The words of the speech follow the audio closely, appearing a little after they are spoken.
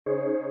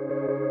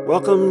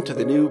Welcome to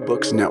the New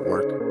Books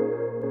Network.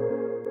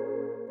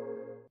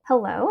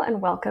 Hello,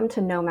 and welcome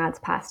to Nomads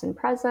Past and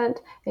Present,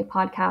 a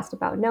podcast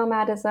about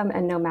nomadism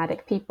and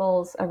nomadic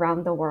peoples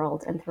around the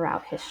world and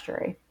throughout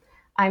history.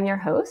 I'm your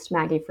host,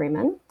 Maggie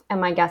Freeman,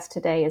 and my guest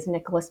today is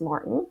Nicholas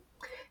Morton.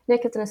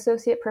 Nick is an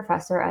associate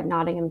professor at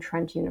Nottingham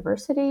Trent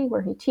University,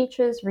 where he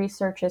teaches,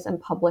 researches, and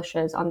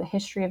publishes on the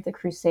history of the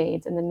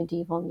Crusades in the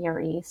medieval Near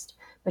East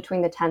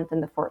between the 10th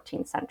and the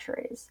 14th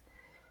centuries.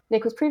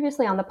 Nick was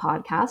previously on the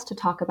podcast to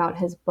talk about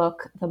his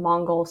book, The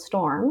Mongol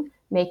Storm,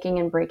 Making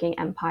and Breaking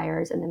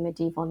Empires in the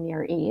Medieval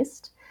Near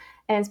East,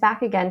 and is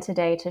back again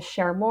today to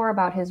share more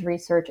about his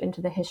research into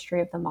the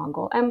history of the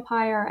Mongol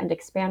Empire and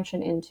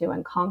expansion into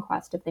and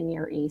conquest of the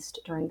Near East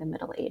during the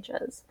Middle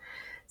Ages.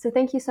 So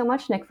thank you so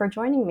much, Nick, for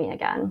joining me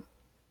again.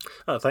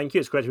 Oh, thank you.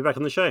 It's great to be back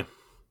on the show.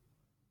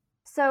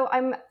 So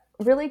I'm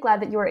really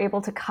glad that you were able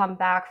to come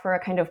back for a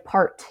kind of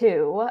part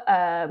two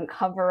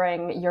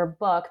covering your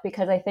book,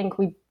 because I think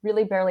we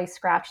really barely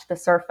scratched the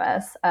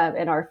surface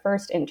in our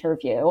first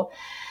interview.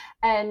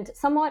 And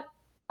somewhat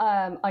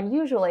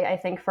unusually, I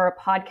think, for a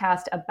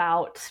podcast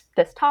about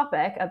this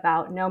topic,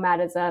 about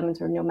nomadism and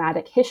sort of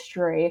nomadic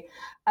history,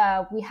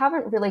 we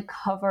haven't really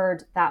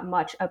covered that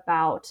much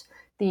about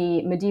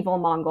the medieval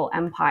Mongol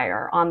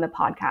Empire on the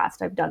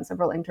podcast. I've done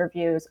several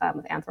interviews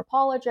with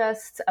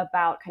anthropologists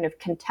about kind of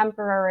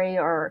contemporary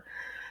or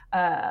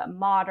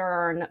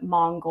modern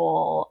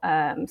Mongol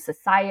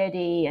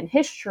society and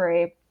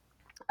history,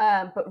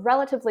 but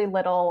relatively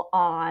little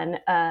on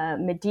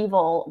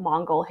medieval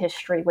Mongol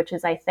history, which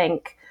is, I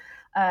think,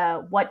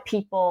 what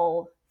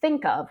people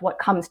think of, what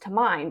comes to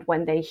mind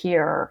when they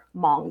hear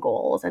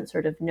Mongols and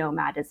sort of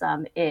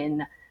nomadism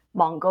in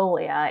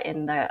Mongolia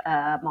in the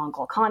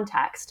Mongol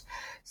context.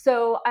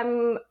 So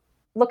I'm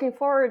looking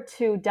forward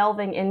to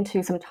delving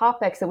into some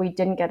topics that we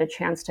didn't get a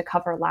chance to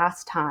cover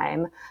last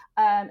time.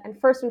 And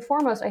first and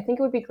foremost, I think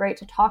it would be great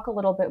to talk a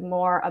little bit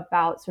more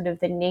about sort of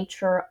the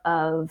nature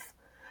of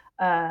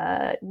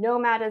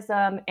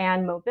nomadism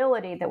and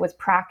mobility that was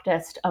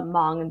practiced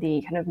among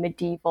the kind of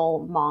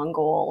medieval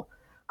Mongol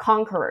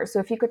conquerors. So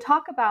if you could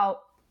talk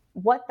about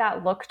what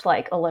that looked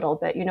like a little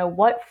bit,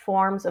 what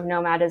forms of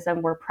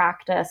nomadism were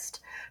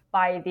practiced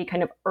by the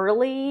kind of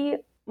early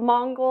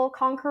Mongol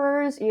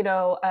conquerors,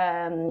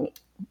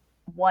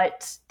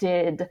 what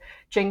did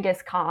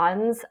Genghis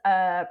Khan's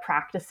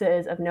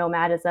practices of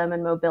nomadism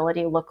and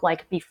mobility look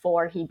like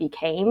before he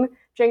became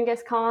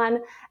Genghis Khan?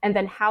 And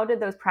then how did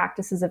those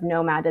practices of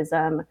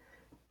nomadism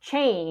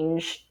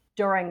change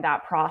during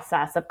that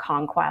process of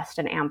conquest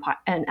and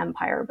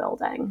empire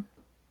building?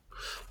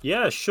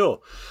 Yeah,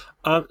 sure.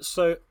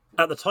 So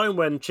at the time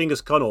when Genghis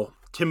Khan, or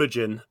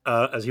Temujin,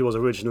 as he was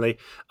originally,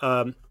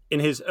 in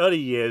his early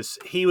years,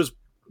 he was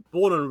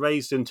born and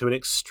raised into an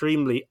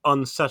extremely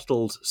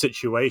unsettled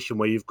situation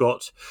where you've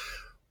got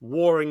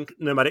warring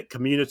nomadic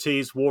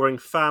communities, warring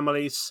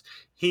families.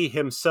 He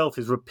himself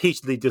is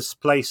repeatedly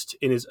displaced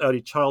in his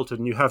early childhood,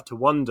 and you have to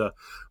wonder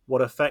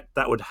what effect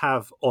that would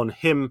have on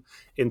him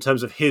in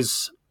terms of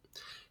his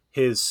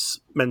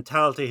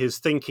mentality, his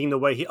thinking, the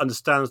way he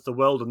understands the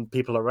world and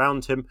people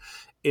around him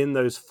in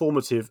those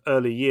formative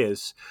early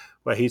years,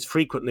 where he's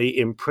frequently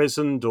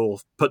imprisoned or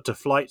put to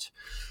flight.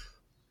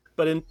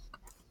 But in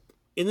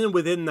and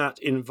within that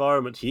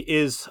environment, he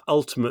is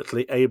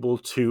ultimately able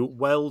to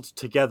weld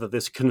together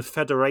this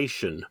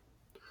confederation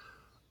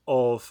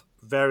of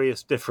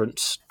various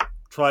different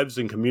tribes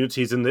and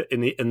communities in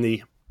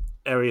the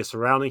area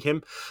surrounding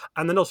him,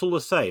 and they're not all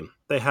the same.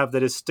 They have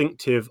their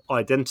distinctive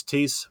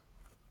identities.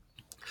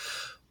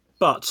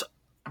 But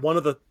one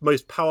of the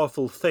most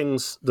powerful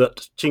things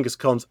that Genghis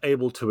Khan's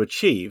able to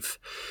achieve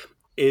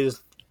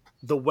is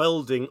the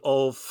welding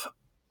of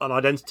an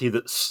identity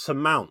that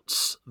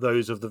surmounts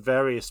those of the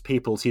various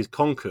peoples he's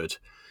conquered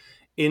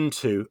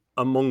into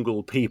a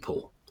Mongol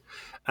people.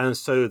 And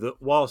so that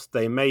whilst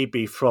they may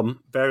be from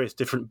various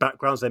different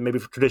backgrounds, they may be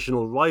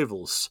traditional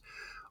rivals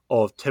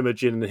of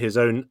Temujin and his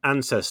own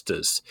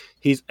ancestors,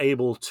 he's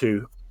able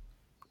to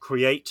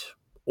create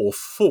or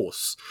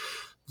force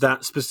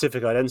that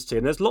specific identity.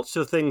 And there's lots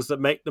of things that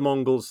make the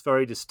Mongols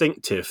very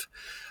distinctive.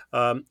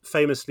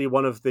 Famously,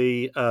 one of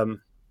the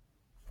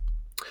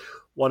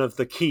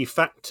key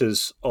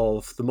factors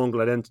of the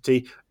Mongol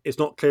identity, it's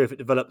not clear if it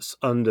develops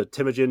under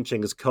Temujin,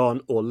 Genghis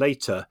Khan, or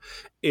later,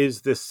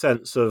 is this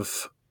sense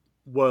of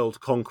world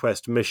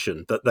conquest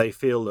mission, that they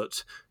feel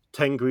that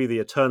Tengri, the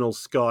eternal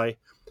sky,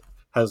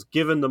 has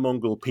given the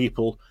Mongol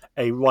people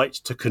a right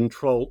to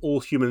control all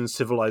human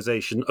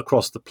civilization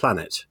across the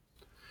planet.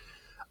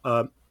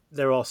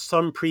 There are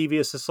some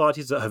previous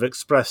societies that have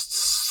expressed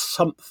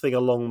something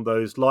along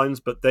those lines,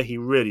 but he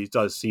really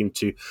does seem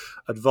to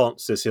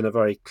advance this in a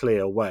very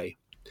clear way.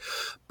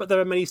 But there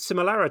are many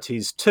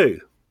similarities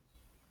too.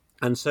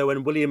 And so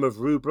when William of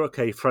Rubruck,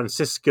 a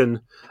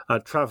Franciscan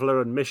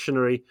traveller and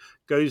missionary,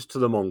 goes to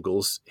the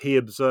Mongols, he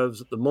observes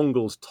that the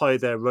Mongols tie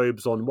their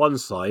robes on one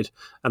side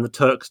and the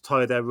Turks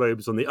tie their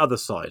robes on the other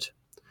side,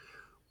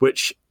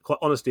 which quite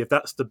honestly, if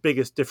that's the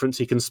biggest difference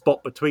he can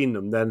spot between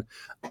them, then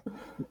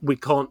we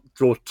can't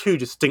draw too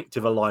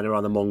distinctive a line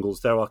around the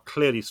Mongols. There are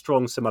clearly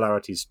strong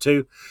similarities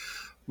too.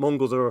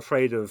 Mongols are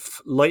afraid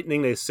of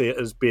lightning. They see it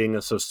as being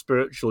a sort of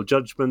spiritual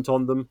judgment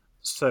on them.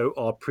 So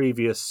are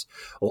previous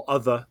or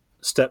other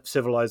steppe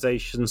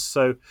civilizations.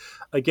 So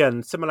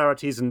again,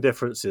 similarities and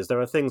differences.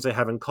 There are things they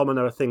have in common.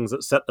 There are things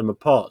that set them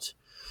apart.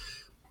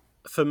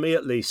 For me,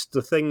 at least,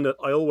 the thing that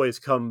I always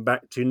come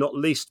back to, not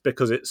least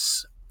because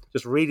it's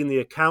just reading the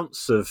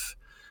accounts of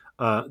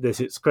this,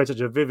 it's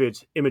created a vivid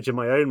image in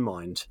my own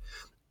mind,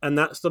 and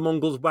that's the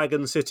Mongols'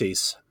 wagon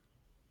cities.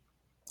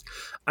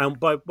 And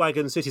by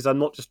wagon cities, I'm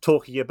not just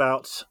talking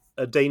about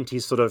a dainty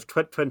sort of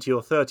 20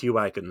 or 30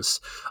 wagons.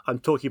 I'm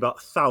talking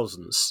about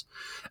thousands.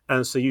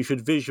 And so you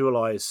should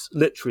visualize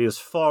literally as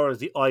far as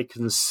the eye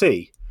can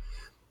see,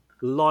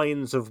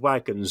 lines of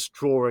wagons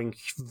drawing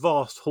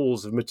vast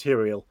hauls of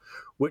material,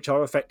 which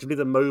are effectively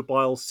the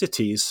mobile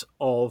cities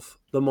of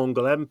the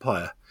Mongol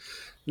Empire.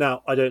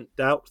 Now, I don't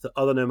doubt that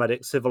other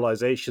nomadic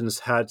civilizations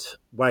had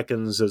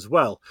wagons as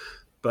well,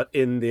 but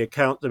in the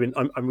account, I mean,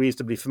 I'm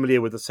reasonably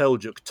familiar with the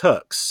Seljuk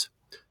Turks,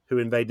 who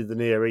invaded the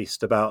Near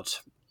East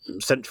about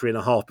a century and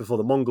a half before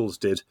the Mongols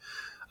did.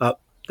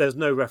 There's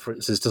no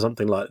references to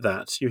something like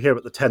that. You hear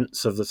about the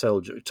tents of the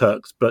Seljuk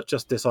Turks, but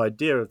just this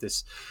idea of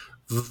this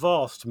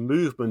vast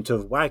movement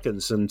of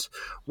wagons and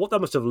what that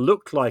must have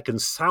looked like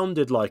and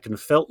sounded like and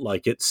felt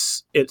like,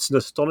 it's an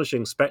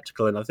astonishing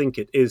spectacle, and I think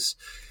it is,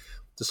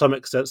 to some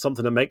extent,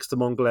 something that makes the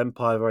Mongol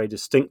Empire very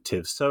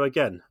distinctive. So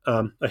again,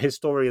 a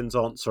historian's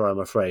answer, I'm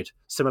afraid.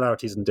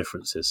 Similarities and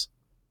differences.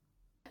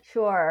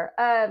 Sure.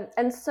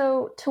 And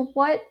so to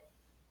what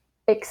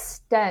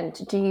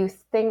extent do you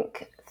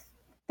think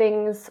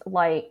things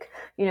like,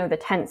 the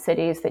tent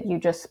cities that you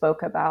just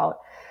spoke about,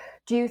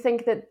 do you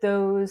think that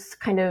those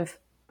kind of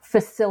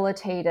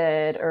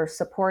facilitated or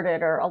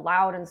supported or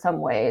allowed in some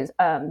ways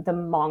the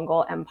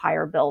Mongol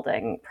empire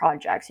building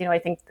projects? I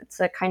think it's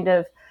a kind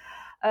of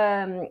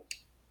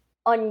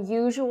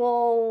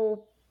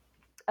unusual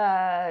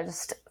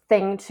just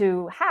thing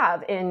to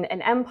have in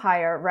an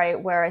empire, right?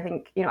 Where I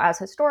think, as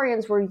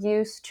historians, we're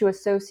used to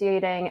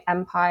associating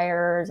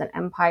empires and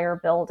empire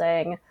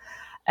building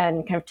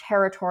and kind of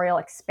territorial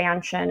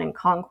expansion and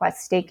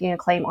conquest, staking a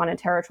claim on a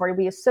territory.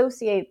 We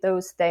associate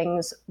those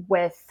things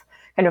with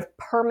kind of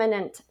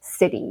permanent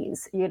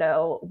cities,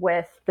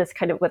 with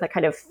a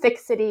kind of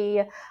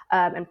fixity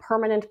and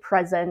permanent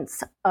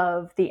presence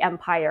of the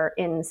empire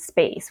in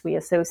space. We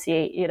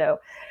associate,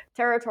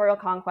 territorial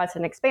conquest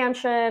and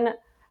expansion,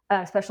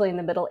 especially in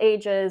the Middle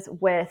Ages,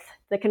 with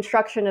the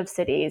construction of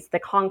cities, the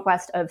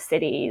conquest of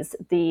cities,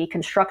 the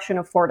construction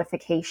of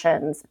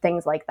fortifications,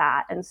 things like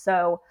that. And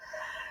so,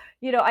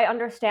 I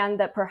understand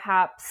that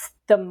perhaps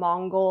the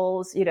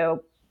Mongols,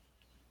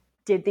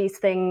 did these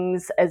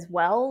things as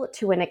well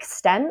to an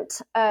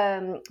extent.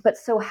 But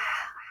so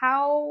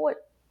how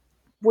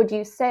would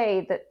you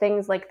say that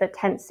things like the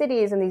tent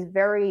cities and these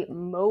very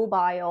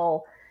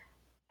mobile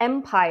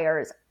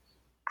empires,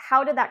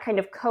 how did that kind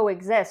of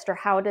coexist, or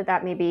how did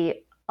that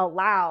maybe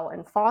allow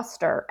and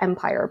foster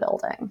empire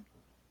building?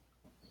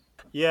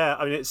 Yeah,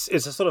 I mean, it's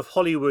a sort of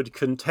Hollywood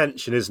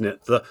contention, isn't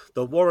it?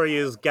 The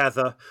warriors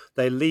gather,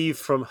 they leave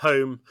from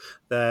home,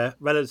 their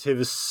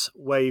relatives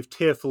wave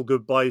tearful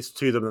goodbyes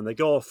to them, and they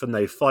go off and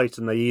they fight,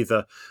 and they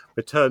either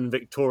return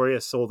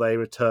victorious or they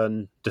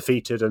return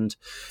defeated, and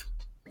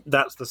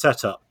that's the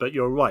setup. But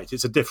you're right,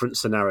 it's a different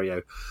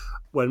scenario.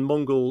 When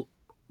Mongol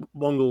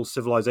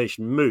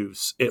civilization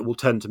moves, it will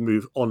tend to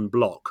move en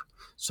bloc.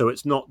 So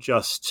it's not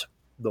just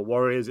the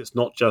warriors, it's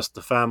not just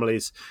the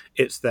families,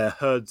 it's their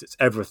herds, it's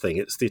everything.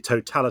 It's the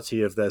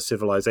totality of their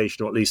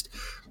civilization, or at least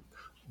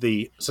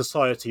the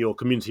society or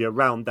community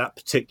around that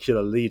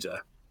particular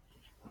leader.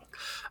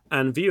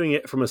 And viewing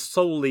it from a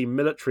solely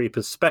military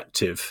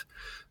perspective,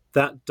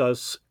 that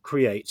does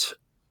create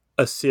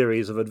a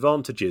series of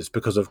advantages,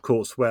 because, of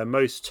course, where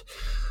most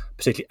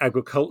particularly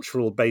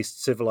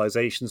agricultural-based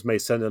civilizations may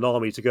send an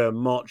army to go and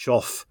march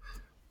off,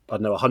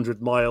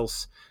 100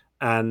 miles,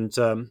 and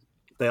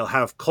they'll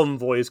have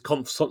convoys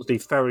constantly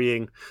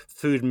ferrying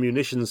food and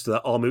munitions to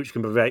that army, which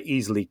can be very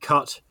easily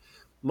cut.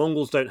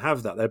 Mongols don't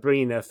have that. They're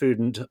bringing their food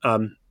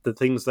and the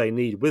things they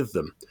need with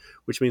them,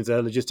 which means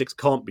their logistics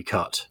can't be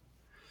cut.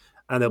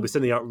 And they'll be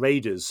sending out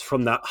raiders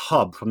from that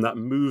hub, from that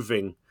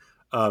moving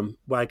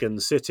wagon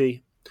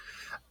city.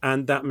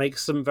 And that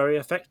makes them very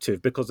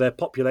effective because their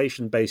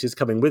population base is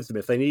coming with them.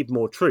 If they need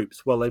more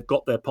troops, well, they've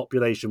got their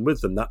population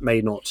with them. That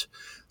may not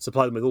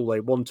supply them with all they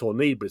want or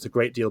need, but it's a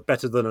great deal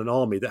better than an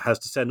army that has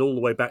to send all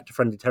the way back to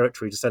friendly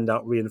territory to send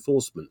out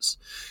reinforcements.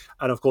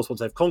 And of course,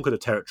 once they've conquered a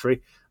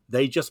territory,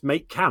 they just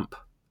make camp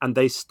and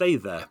they stay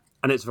there.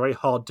 And it's very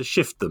hard to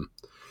shift them.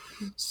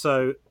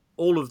 So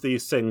all of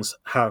these things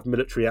have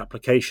military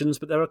applications,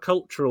 but there are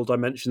cultural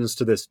dimensions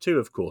to this too,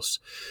 of course,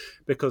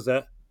 because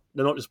they're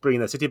not just bringing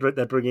their city, but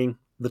they're bringing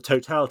the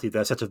totality,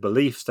 their set of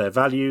beliefs, their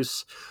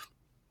values,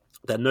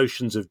 their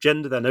notions of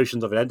gender, their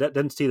notions of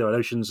identity, their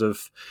notions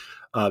of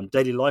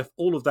daily life.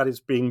 All of that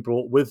is being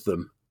brought with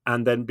them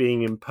and then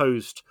being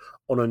imposed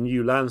on a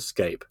new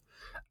landscape.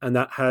 And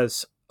that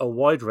has a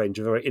wide range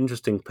of very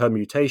interesting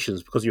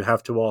permutations, because you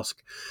have to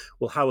ask,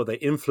 well, how are they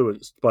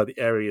influenced by the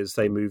areas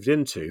they moved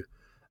into?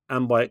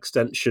 And by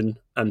extension,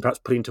 and perhaps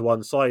putting to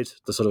one side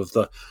the sort of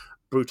the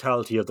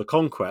brutality of the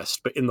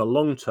conquest, but in the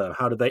long term,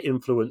 how do they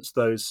influence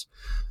those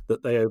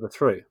that they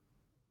overthrew?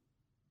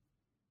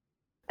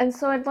 And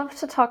so I'd love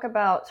to talk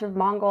about sort of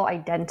Mongol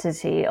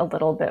identity a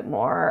little bit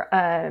more.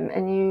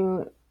 And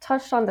you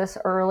touched on this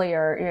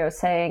earlier,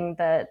 saying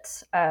that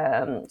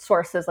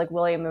sources like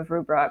William of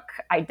Rubruck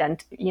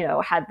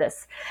had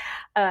this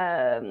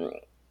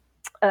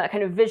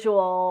kind of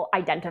visual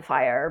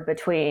identifier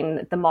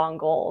between the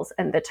Mongols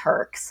and the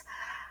Turks.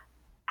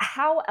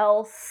 How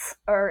else,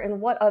 or in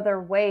what other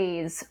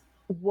ways,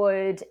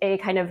 would a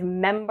kind of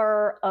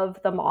member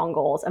of the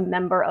Mongols, a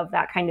member of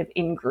that kind of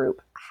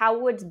in-group, how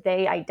would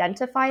they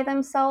identify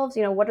themselves?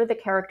 What are the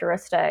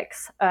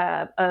characteristics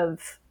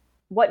of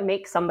what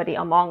makes somebody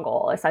a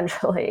Mongol,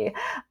 essentially,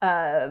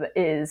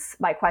 is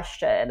my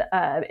question.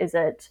 Is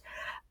it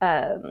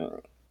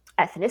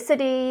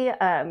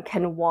ethnicity?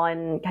 Can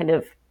one kind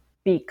of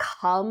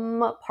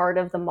become part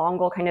of the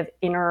Mongol kind of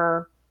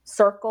inner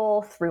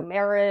circle through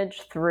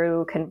marriage,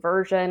 through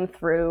conversion,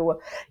 through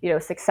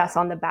success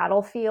on the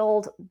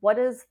battlefield? What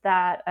is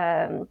that?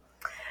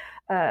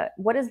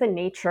 What is the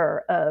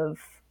nature of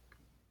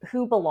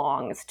who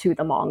belongs to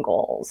the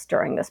Mongols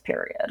during this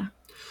period?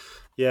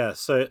 Yeah,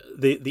 so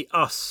the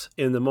us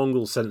in the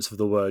Mongol sense of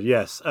the word,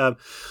 yes, and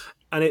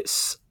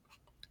it's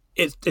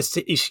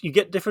you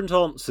get different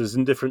answers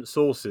in different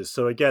sources.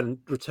 So again,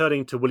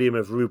 returning to William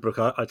of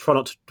Rubruck, I try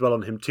not to dwell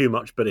on him too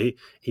much, but he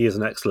is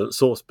an excellent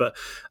source. But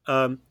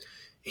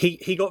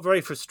he got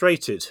very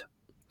frustrated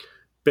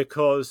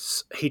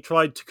because he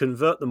tried to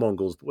convert the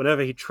Mongols, but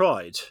whenever he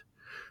tried,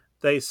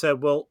 they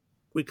said, well,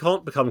 we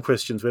can't become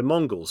Christians, we're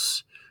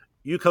Mongols.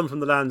 You come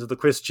from the land of the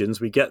Christians,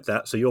 we get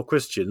that, so you're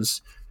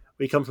Christians.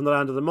 We come from the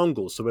land of the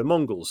Mongols, so we're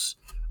Mongols.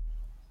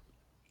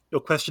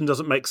 Your question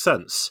doesn't make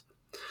sense.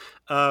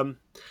 And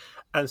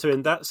so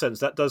in that sense,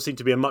 that does seem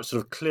to be a much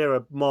sort of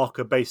clearer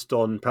marker based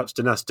on perhaps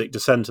dynastic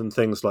descent and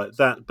things like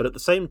that. But at the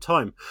same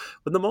time,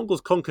 when the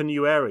Mongols conquer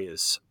new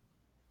areas,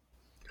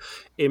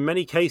 in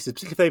many cases,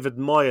 particularly if they've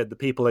admired the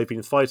people they've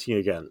been fighting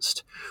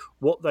against,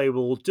 what they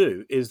will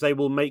do is they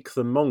will make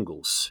them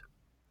Mongols.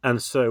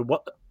 And so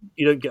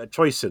you don't get a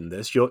choice in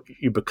this.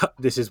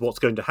 This is what's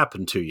going to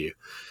happen to you.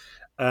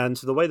 And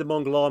so the way the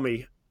Mongol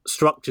army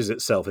structures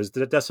itself is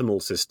the decimal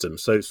system.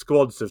 So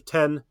squads of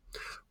 10,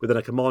 with then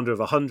a commander of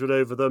 100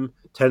 over them,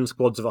 10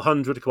 squads of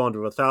 100, a commander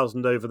of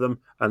 1,000 over them,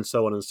 and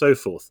so on and so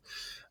forth.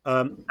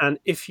 And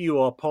if you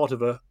are part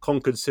of a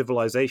conquered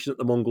civilization that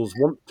the Mongols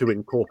want to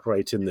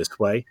incorporate in this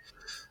way,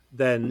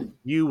 then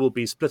you will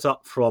be split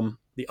up from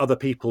the other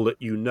people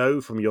that you know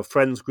from your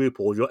friends group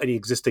or any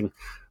existing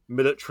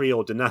military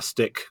or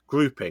dynastic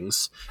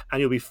groupings,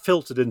 and you'll be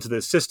filtered into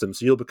this system.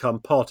 So you'll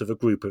become part of a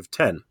group of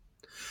 10.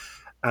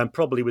 And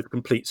probably with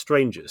complete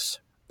strangers.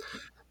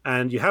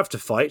 And you have to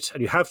fight,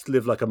 and you have to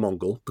live like a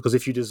Mongol, because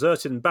if you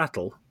desert in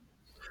battle,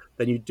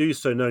 then you do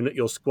so knowing that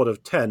your squad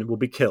of 10 will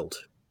be killed,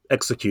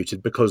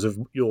 executed because of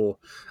your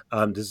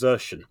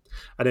desertion.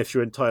 And if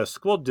your entire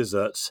squad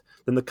deserts,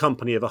 then the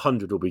company of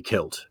 100 will be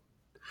killed.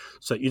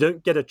 So you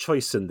don't get a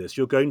choice in this.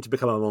 You're going to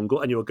become a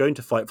Mongol, and you're going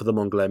to fight for the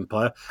Mongol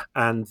Empire,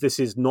 and this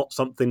is not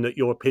something that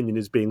your opinion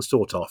is being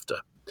sought after.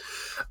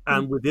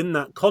 And within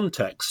that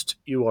context,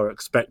 you are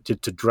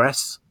expected to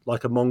dress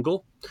like a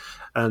Mongol.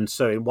 And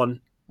so in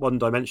one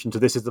dimension to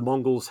this is the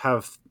Mongols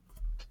have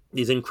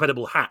these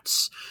incredible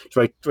hats,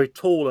 very, very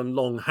tall and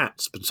long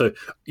hats. But so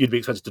you'd be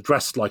expected to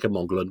dress like a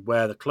Mongol and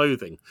wear the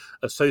clothing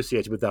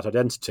associated with that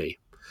identity.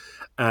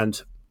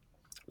 And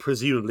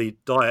presumably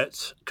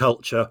diet,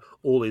 culture,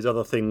 all these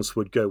other things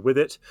would go with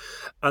it.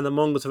 And the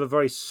Mongols have a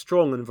very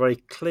strong and very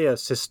clear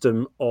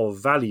system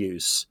of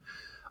values,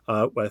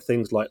 where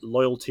things like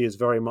loyalty is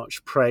very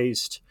much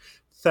praised.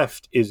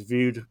 Theft is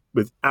viewed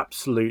with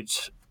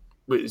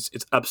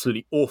it's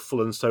absolutely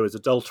awful, and so is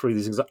adultery.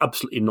 These things are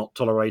absolutely not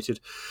tolerated.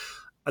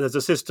 And there's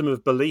a system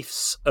of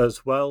beliefs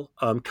as well,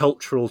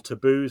 cultural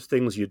taboos,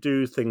 things you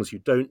do, things you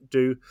don't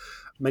do,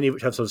 many of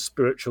which have sort of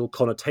spiritual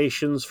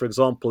connotations. For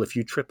example, if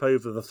you trip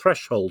over the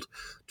threshold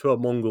to a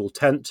Mongol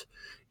tent,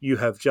 you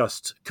have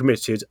just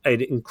committed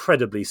an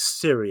incredibly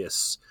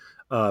serious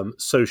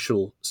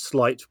social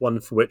slight, one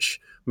for which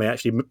may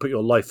actually put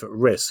your life at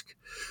risk.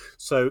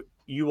 So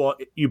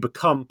you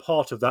become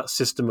part of that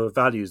system of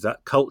values,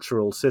 that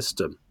cultural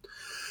system.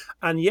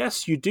 And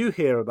yes, you do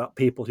hear about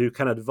people who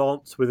can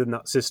advance within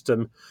that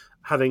system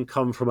having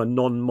come from a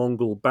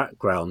non-Mongol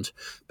background,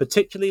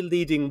 particularly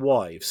leading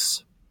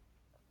wives.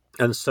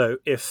 And so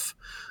if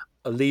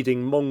a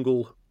leading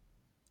Mongol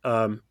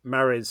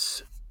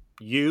marries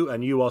you,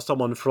 and you are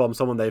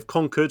someone they've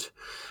conquered,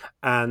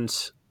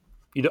 and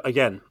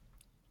again,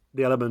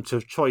 the element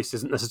of choice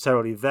isn't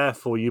necessarily there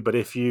for you, but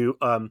if you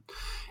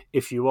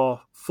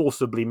are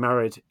forcibly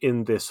married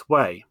in this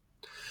way,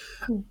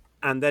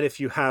 and then if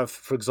you have,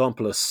 for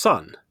example, a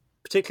son,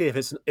 particularly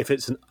if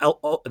it's an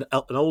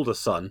older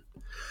son,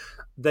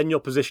 then your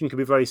position can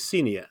be very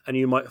senior, and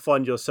you might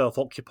find yourself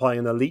occupying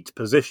an elite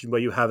position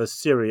where you have a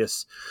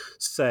serious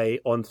say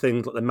on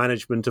things like the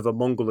management of a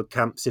Mongol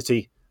camp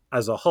city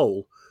as a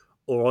whole,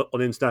 or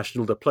on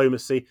international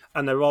diplomacy,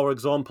 and there are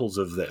examples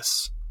of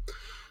this.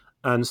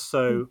 And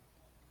so,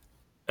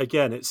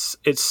 again, it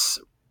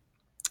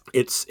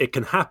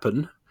can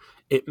happen.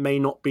 It may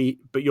not be,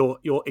 but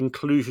your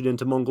inclusion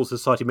into Mongol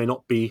society may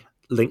not be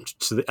linked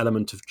to the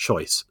element of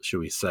choice,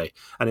 shall we say.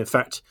 And in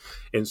fact,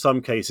 in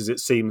some cases, it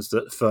seems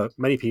that for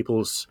many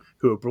peoples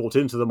who are brought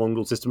into the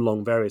Mongol system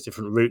along various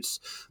different routes,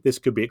 this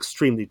could be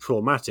extremely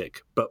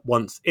traumatic. But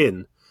once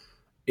in,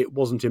 it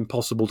wasn't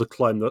impossible to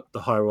climb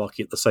the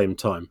hierarchy at the same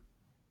time.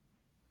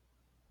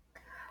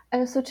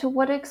 And so to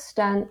what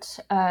extent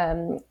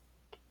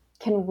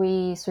can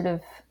we sort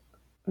of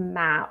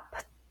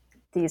map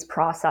these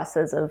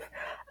processes of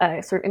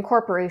sort of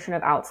incorporation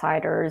of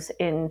outsiders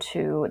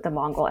into the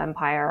Mongol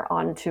Empire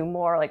onto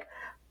more like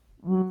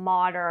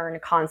modern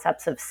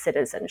concepts of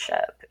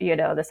citizenship?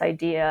 This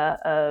idea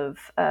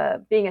of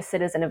being a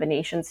citizen of a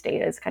nation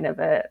state is kind of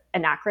an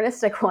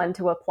anachronistic one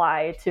to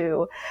apply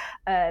to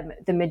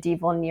the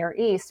medieval Near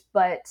East.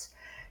 But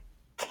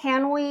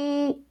can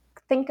we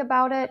think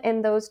about it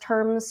in those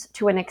terms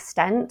to an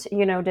extent?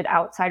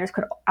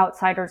 Could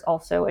outsiders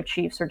also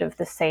achieve sort of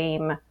the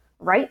same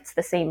rights,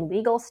 the same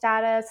legal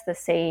status, the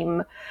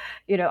same,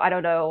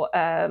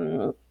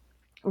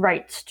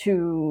 right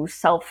to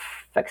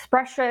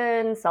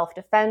self-expression,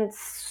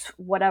 self-defense,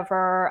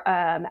 whatever,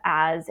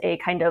 as a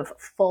kind of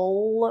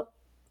full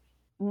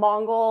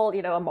Mongol,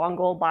 a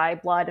Mongol by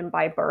blood and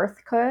by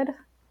birth could?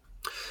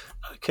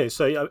 Okay,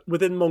 so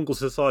within Mongol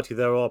society,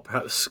 there are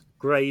perhaps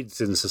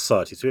grades in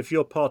society. So if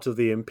you're part of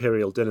the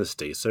imperial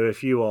dynasty, so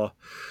if you are,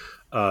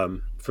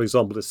 for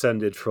example,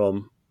 descended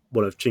from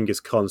one of Genghis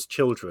Khan's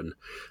children,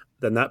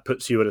 then that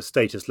puts you at a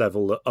status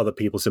level that other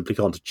people simply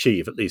can't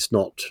achieve, at least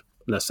not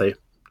unless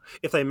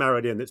if they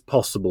married in, it's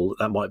possible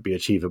that might be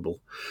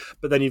achievable.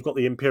 But then you've got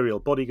the imperial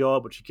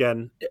bodyguard, which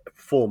again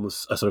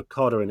forms a sort of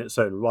cadre in its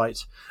own right,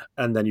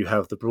 and then you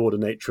have the broader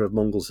nature of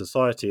Mongol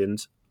society.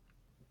 And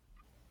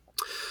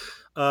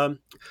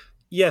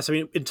yes, I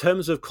mean, in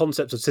terms of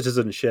concepts of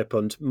citizenship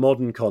and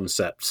modern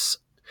concepts,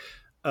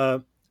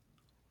 I've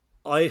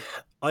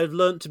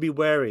learned to be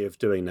wary of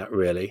doing that,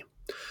 really.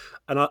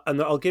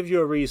 And I'll give you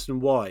a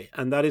reason why,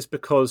 and that is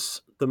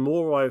because the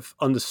more I've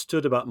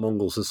understood about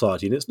Mongol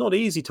society, and it's not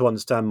easy to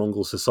understand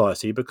Mongol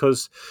society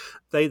because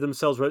they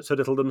themselves wrote so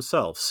little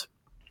themselves.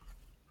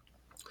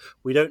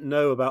 We don't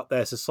know about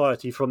their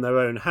society from their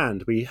own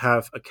hand. We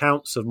have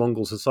accounts of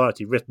Mongol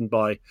society written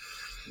by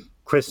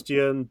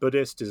Christian,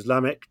 Buddhist,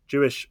 Islamic,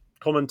 Jewish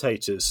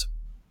commentators.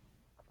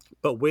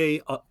 But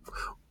we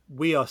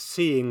are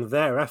seeing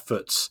their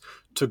efforts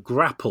to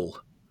grapple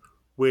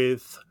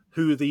with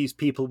who these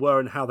people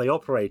were and how they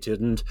operated.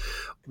 And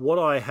what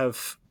I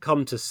have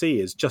come to see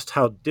is just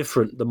how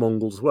different the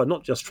Mongols were,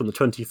 not just from the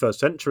 21st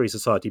century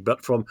society,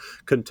 but from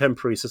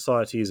contemporary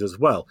societies as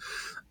well.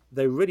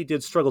 They really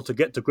did struggle to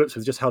get to grips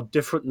with just how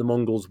different the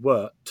Mongols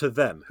were to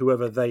them,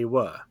 whoever they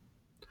were.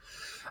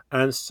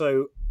 And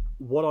so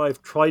what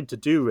I've tried to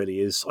do really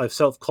is I've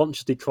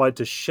self-consciously tried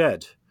to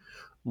shed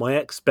my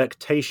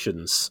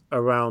expectations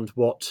around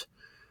what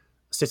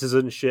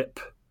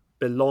citizenship,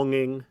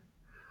 belonging,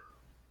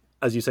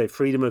 as you say,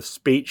 freedom of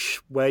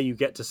speech, where you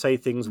get to say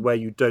things, where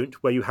you don't,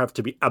 where you have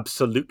to be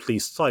absolutely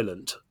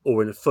silent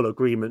or in full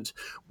agreement,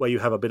 where you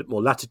have a bit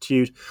more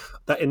latitude.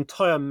 That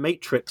entire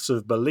matrix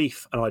of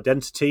belief and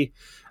identity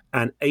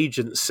and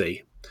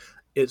agency,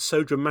 it's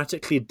so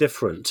dramatically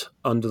different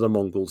under the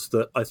Mongols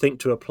that I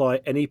think to apply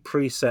any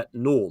preset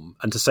norm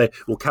and to say,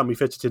 well, can we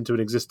fit it into an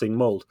existing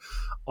mold?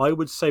 I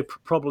would say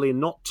probably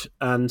not.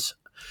 And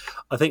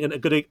I think a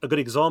good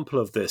example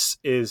of this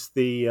is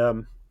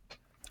the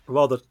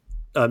rather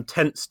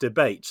tense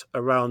debate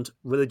around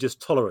religious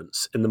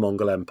tolerance in the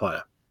Mongol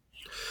Empire,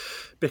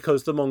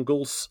 because the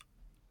Mongols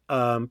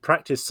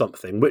practiced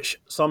something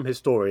which some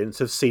historians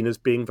have seen as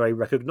being very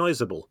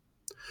recognizable,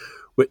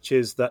 which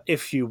is that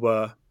if you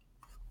were,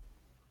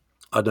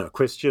 I don't know, a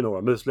Christian or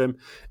a Muslim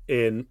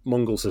in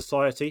Mongol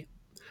society,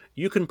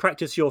 you can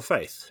practice your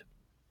faith.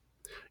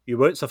 You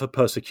won't suffer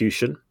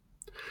persecution.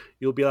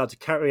 You'll be allowed to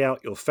carry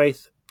out your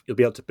faith. You'll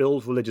be able to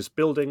build religious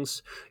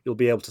buildings. You'll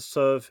be able to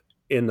serve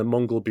in the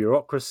Mongol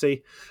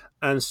bureaucracy.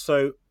 And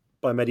so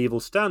by medieval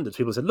standards,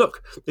 people said,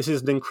 look, this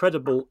is an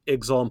incredible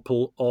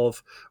example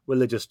of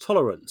religious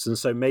tolerance. And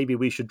so maybe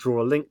we should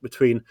draw a link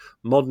between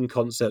modern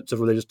concepts of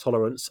religious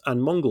tolerance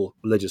and Mongol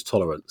religious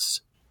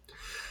tolerance.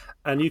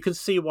 And you can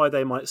see why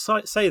they might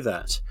say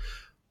that.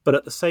 But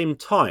at the same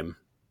time,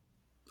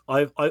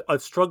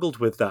 I've struggled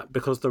with that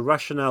because the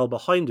rationale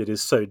behind it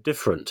is so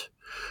different.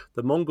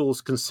 The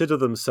Mongols consider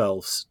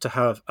themselves to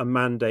have a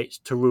mandate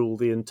to rule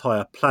the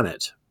entire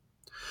planet.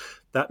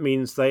 That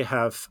means they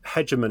have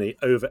hegemony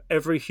over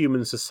every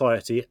human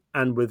society,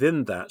 and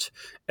within that,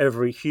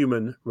 every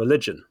human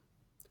religion.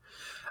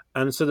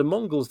 And so the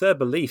Mongols, their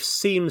belief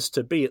seems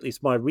to be, at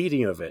least my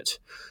reading of it,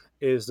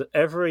 is that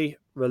every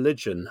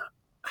religion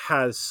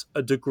has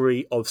a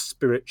degree of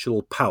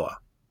spiritual power.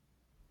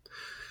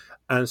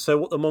 And so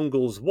what the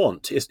Mongols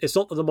want is, it's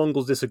not that the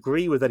Mongols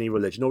disagree with any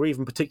religion or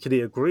even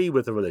particularly agree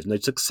with the religion. They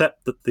just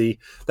accept that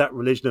that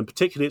religion, and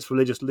particularly its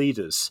religious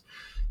leaders,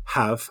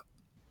 have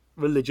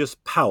religious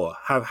power,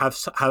 have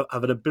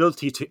an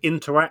ability to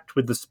interact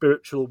with the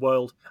spiritual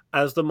world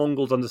as the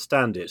Mongols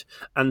understand it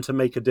and to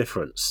make a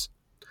difference.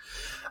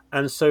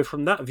 And so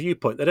from that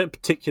viewpoint, they don't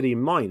particularly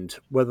mind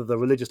whether the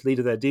religious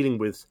leader they're dealing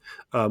with,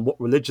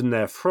 what religion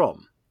they're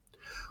from.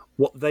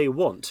 What they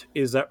want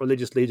is that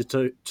religious leader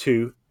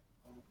to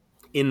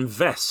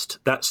invest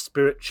that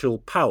spiritual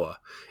power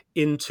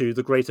into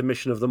the greater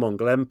mission of the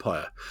Mongol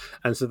Empire.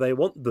 And so they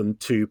want them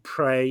to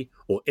pray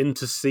or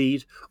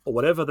intercede or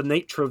whatever the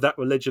nature of that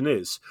religion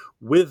is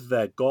with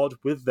their god,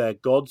 with their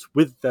gods,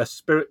 with their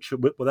spiritual,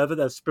 with whatever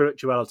their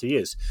spirituality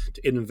is,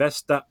 to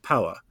invest that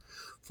power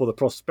for the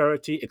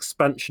prosperity,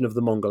 expansion of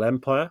the Mongol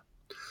Empire,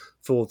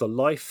 for the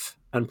life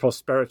and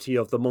prosperity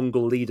of the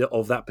Mongol leader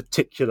of that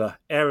particular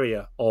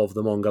area of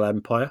the Mongol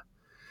Empire,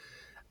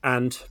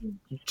 and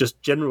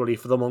just generally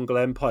for the Mongol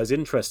Empire's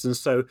interests. And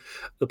so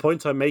the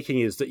point I'm making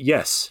is that,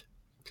 yes,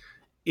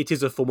 it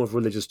is a form of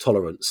religious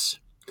tolerance,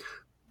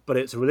 but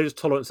it's a religious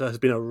tolerance that has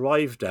been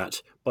arrived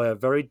at by a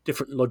very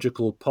different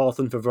logical path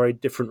and for very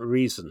different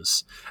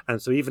reasons.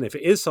 And so even if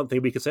it is something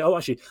we could say, oh,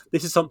 actually,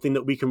 this is something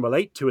that we can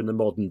relate to in the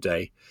modern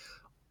day,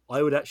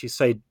 I would actually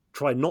say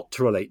try not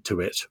to relate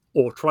to it,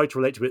 or try to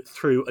relate to it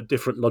through a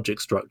different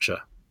logic structure.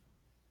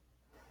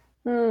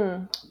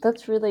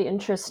 That's really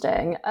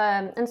interesting.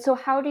 And so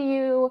how do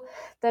you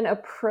then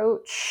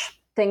approach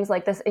things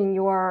like this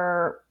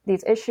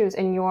these issues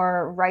in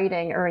your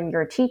writing or in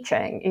your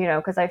teaching?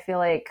 Because I feel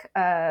like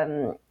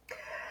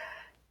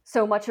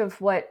so much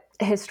of what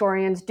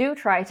historians do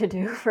try to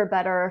do, for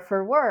better or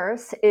for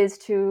worse, is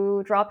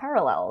to draw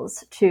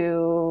parallels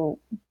to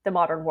the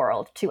modern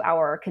world, to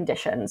our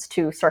conditions,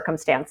 to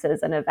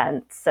circumstances and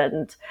events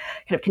and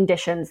kind of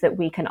conditions that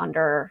we can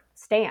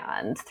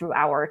understand through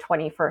our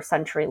 21st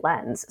century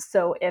lens.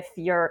 So if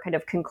your kind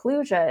of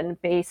conclusion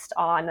based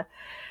on,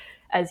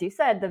 as you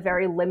said, the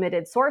very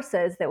limited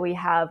sources that we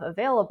have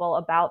available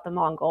about the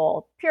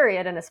Mongol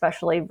period, and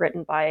especially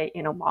written by,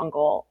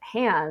 Mongol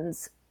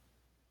hands,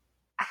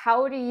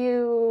 how do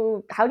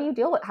you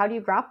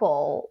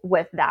grapple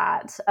with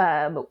that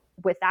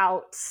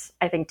without,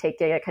 I think,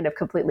 taking a kind of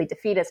completely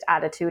defeatist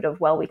attitude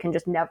of, well, we can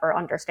just never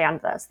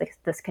understand this.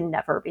 This can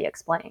never be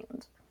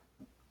explained.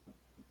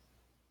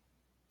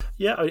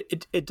 Yeah,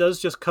 it does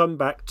just come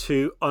back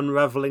to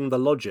unraveling the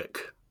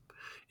logic.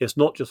 It's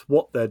not just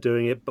what they're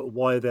doing it, but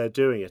why they're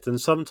doing it.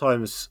 And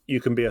sometimes you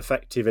can be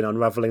effective in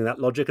unraveling that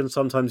logic, and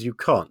sometimes you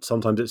can't.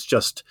 Sometimes it's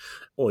just,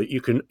 or you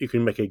can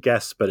make a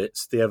guess, but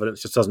the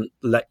evidence just doesn't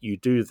let you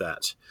do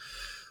that.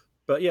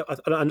 But yeah,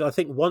 and I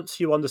think once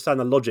you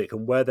understand the logic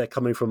and where they're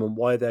coming from and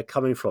why they're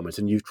coming from it,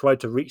 and you've tried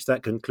to reach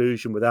that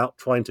conclusion without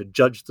trying to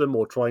judge them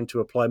or trying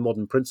to apply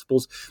modern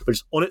principles, but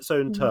it's on its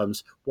own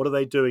terms, what are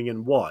they doing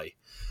and why?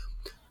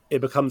 It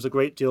becomes a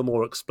great deal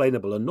more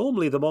explainable. And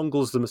normally the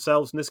Mongols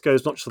themselves, and this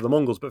goes not just for the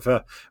Mongols, but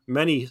for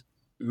many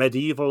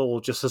medieval or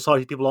just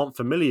society people aren't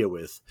familiar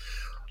with,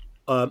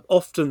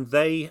 often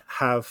they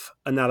have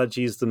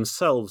analogies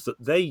themselves that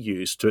they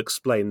use to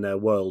explain their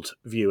world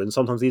view. And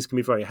sometimes these can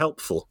be very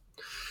helpful.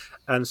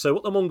 And so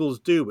what the Mongols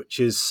do, which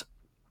is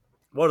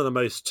one of the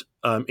most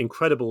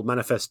incredible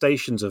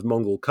manifestations of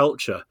Mongol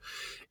culture,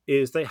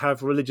 is they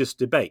have religious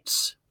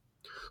debates.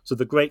 So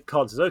the Great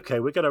Khan says, okay,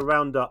 we're going to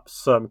round up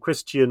some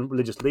Christian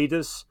religious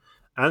leaders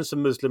and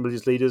some Muslim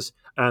religious leaders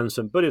and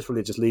some Buddhist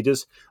religious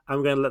leaders, and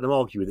we're going to let them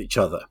argue with each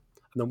other.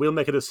 And then we'll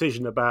make a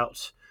decision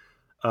about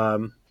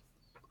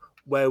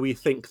where we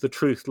think the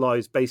truth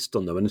lies based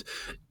on them. And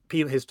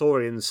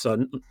historians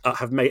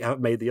have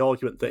made the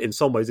argument that in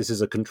some ways this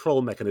is a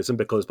control mechanism,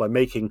 because by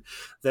making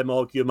them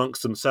argue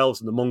amongst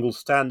themselves and the Mongols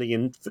standing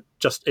in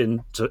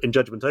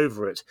judgment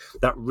over it,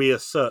 that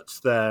reasserts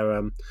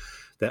their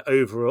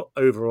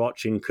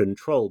overarching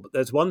control. But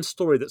there's one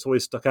story that's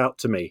always stuck out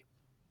to me.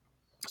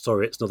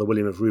 Sorry, it's not a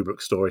William of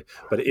Rubruck story,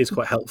 but it is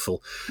quite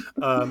helpful.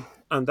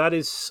 And that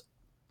is,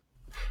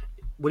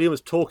 William was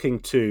talking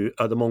to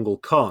the Mongol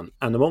Khan,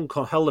 and the Mongol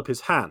Khan held up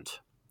his hand,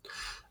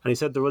 and he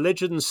said, the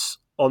religions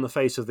on the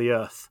face of the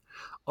earth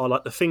are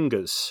like the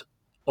fingers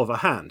of a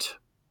hand.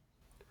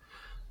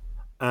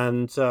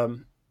 And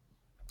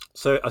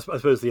so I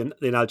suppose the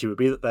analogy would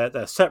be that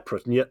they're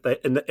separate, and yet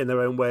in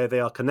their own way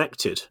they are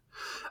connected.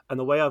 And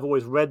the way I've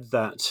always read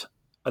that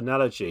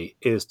analogy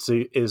is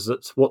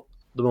that what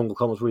the Mongol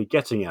Khan was really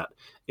getting at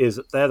is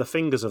that they're the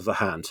fingers of the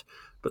hand,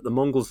 but the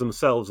Mongols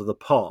themselves are the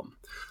palm.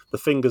 The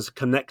fingers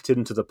connect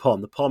into the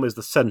palm. The palm is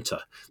the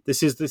center.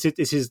 This is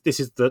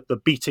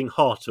the beating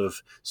heart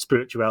of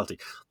spirituality.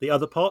 The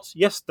other parts,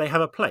 yes, they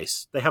have a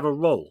place. They have a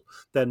role.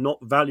 They're not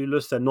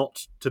valueless. They're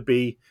not to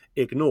be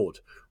ignored.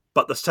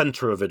 But the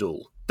center of it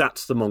all,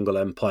 that's the Mongol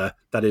Empire.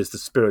 That is the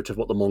spirit of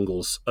what the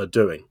Mongols are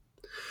doing.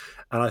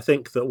 And I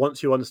think that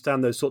once you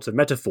understand those sorts of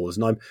metaphors,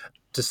 and I'm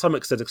to some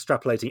extent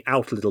extrapolating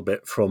out a little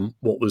bit from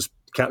what was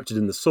captured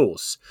in the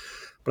source,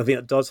 but I think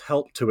it does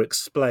help to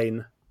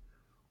explain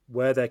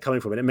where they're coming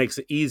from, and it makes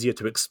it easier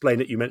to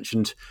explain it. You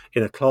mentioned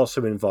in a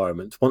classroom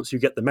environment. Once you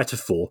get the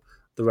metaphor,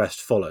 the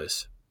rest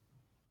follows.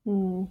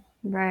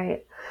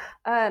 Right.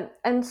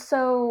 And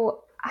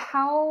so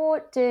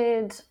how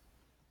did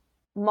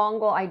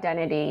Mongol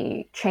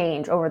identity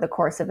change over the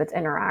course of its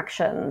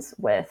interactions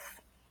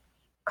with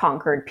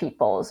conquered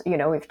peoples?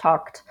 We've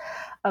talked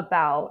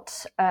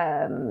about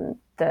the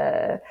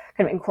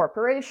kind of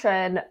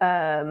incorporation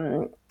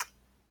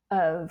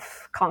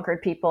of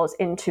conquered peoples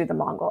into the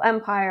Mongol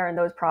Empire and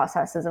those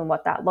processes and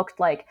what that looked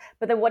like.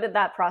 But then what did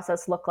that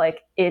process look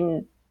like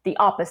in the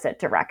opposite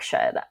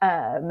direction?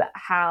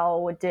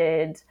 How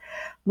did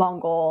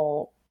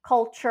Mongol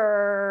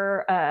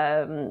culture,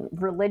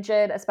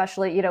 religion,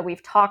 especially,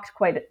 you've talked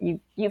quite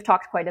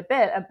a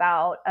bit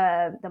about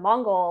the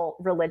Mongol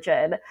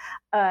religion,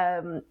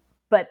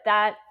 but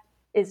that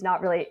is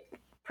not really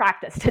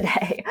practiced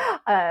today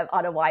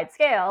on a wide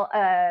scale,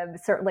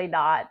 certainly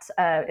not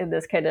in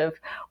this kind of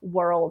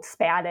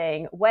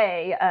world-spanning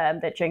way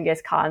that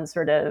Genghis Khan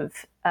sort of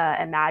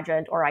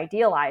imagined or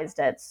idealized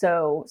it.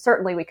 So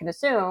certainly we can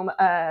assume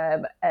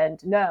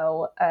and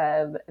know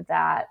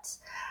that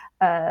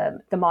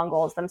the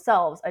Mongols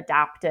themselves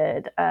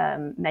adapted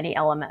many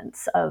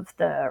elements of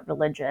the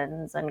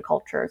religions and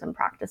cultures and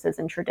practices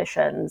and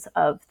traditions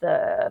of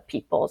the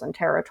peoples and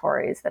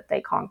territories that they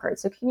conquered.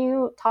 So can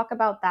you talk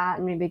about that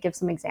and maybe give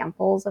some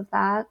examples of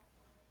that?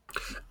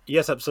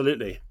 Yes,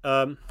 absolutely.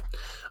 I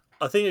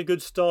think a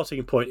good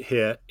starting point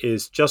here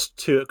is just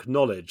to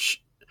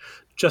acknowledge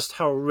just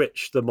how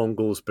rich the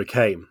Mongols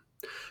became.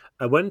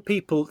 And when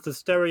the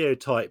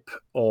stereotype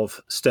of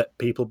steppe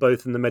people,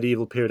 both in the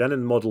medieval period and in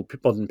the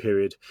modern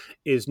period,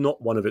 is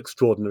not one of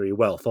extraordinary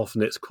wealth.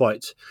 Often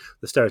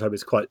the stereotype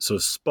is quite sort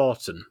of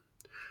Spartan.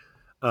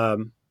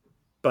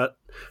 But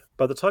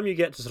by the time you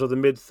get to sort of the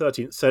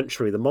mid-13th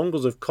century, the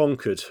Mongols have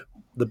conquered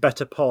the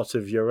better part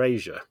of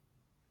Eurasia.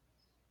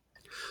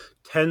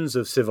 Tens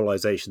of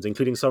civilizations,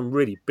 including some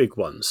really big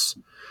ones,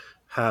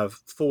 have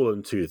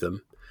fallen to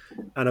them.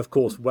 And of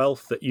course,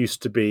 wealth that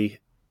used to be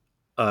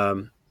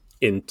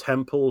in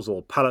temples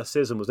or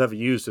palaces and was never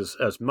used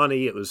as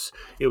money. It was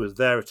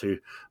there to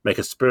make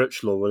a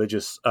spiritual or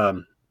religious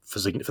for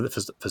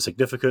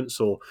significance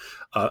or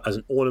as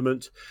an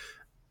ornament.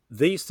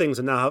 These things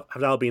have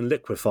now been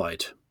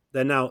liquefied.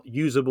 They're now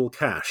usable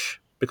cash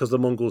because the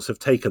Mongols have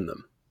taken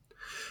them.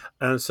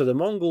 And so the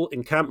Mongol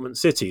encampment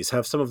cities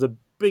have some of the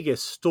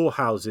biggest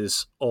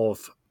storehouses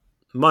of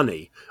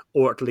money,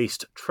 or at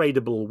least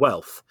tradable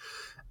wealth,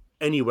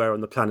 anywhere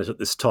on the planet at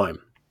this time.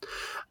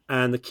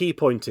 And the key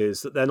point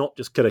is that they're not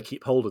just going to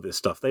keep hold of this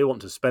stuff. They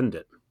want to spend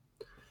it.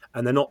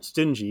 And they're not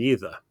stingy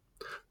either.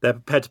 They're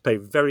prepared to pay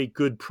very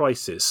good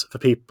prices for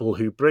people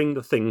who bring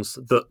the things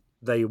that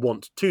they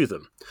want to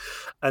them.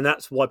 And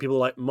that's why people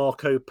like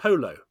Marco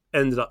Polo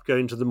ended up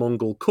going to the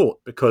Mongol court,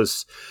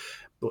 because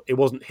it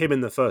wasn't him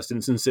in the first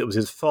instance, it was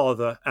his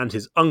father and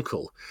his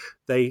uncle.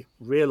 They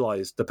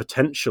realized the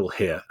potential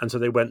here, and so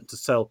they went to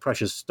sell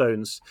precious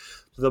stones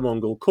to the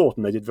Mongol court,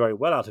 and they did very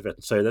well out of it,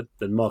 and so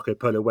then Marco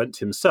Polo went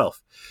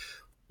himself.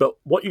 But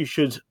what you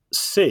should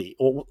see,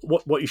 or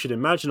what you should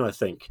imagine, I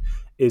think,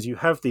 is you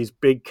have these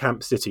big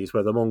camp cities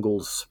where a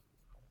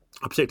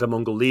particular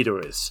Mongol leader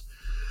is,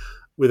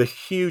 with a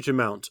huge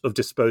amount of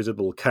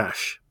disposable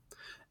cash.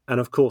 And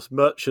of course,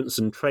 merchants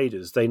and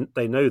traders,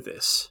 they know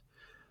this.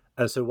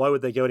 And so why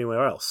would they go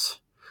anywhere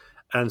else?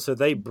 And so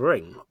they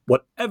bring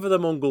whatever the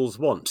Mongols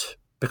want,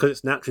 because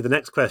it's naturally the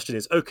next question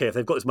is, okay, if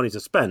they've got this money to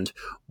spend,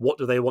 what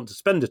do they want to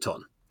spend it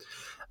on?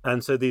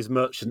 And so these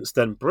merchants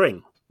then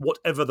bring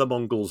whatever the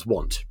Mongols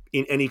want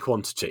in any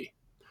quantity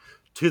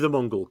to the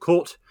Mongol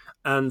court,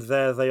 and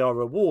there they are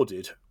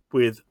rewarded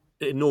with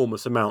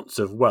enormous amounts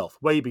of wealth,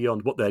 way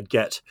beyond what they'd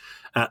get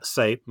at,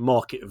 say,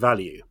 market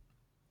value.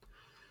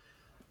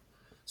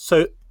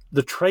 So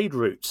the trade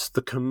routes,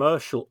 the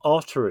commercial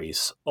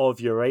arteries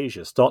of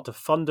Eurasia start to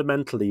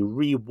fundamentally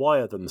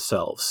rewire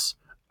themselves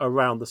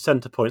around the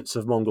center points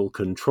of Mongol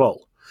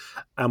control.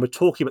 And we're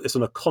talking about this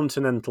on a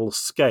continental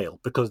scale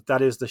because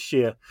that is the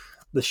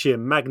sheer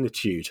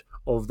magnitude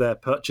of their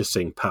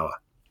purchasing power.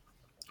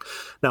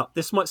 Now,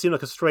 this might seem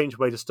like a strange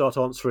way to start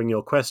answering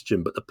your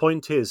question, but the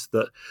point is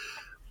that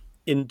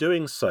in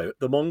doing so,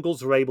 the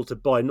Mongols are able to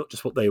buy not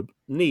just what they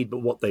need,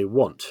 but what they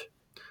want.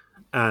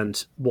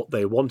 And what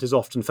they want is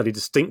often fairly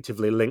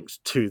distinctively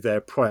linked to their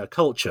prior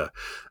culture.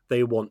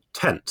 They want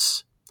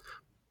tents,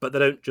 but they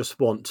don't just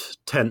want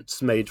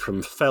tents made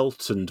from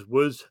felt and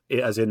wood,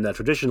 as in their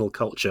traditional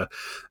culture.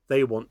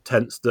 They want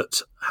tents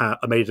that are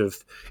made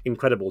of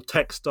incredible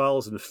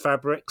textiles and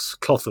fabrics,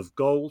 cloth of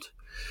gold.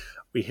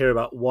 We hear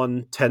about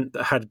one tent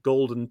that had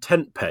golden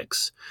tent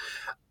pegs.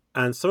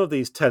 And some of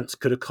these tents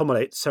could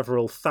accommodate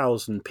several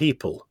thousand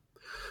people.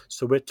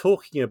 So we're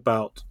talking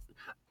about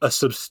a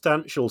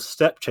substantial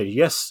step change.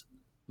 Yes,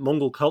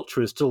 Mongol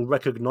culture is still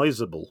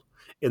recognizable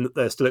in that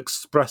they're still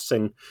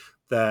expressing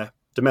their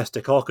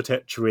domestic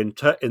architecture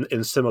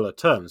in similar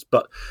terms,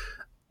 but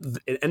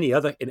in any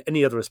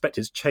other respect,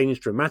 it's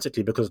changed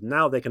dramatically because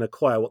now they can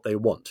acquire what they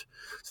want.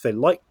 So if they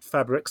like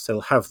fabrics,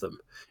 they'll have them.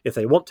 If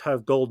they want to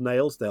have gold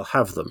nails, they'll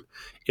have them.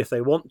 If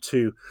they want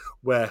to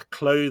wear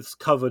clothes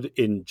covered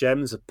in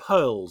gems,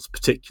 pearls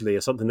particularly,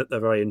 are something that they're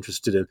very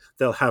interested in,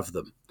 they'll have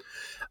them.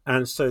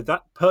 And so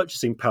that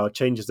purchasing power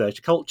changes their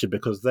culture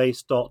because they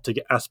start to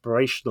get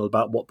aspirational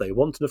about what they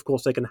want, and of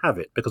course they can have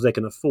it because they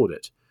can afford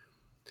it.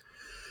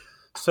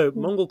 So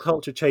Mongol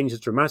culture changes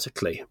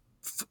dramatically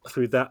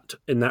through that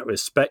in that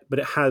respect, but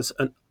it has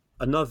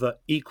another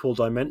equal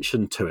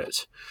dimension to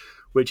it,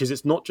 which is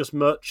it's not just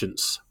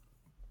merchants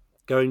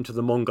going to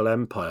the Mongol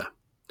Empire,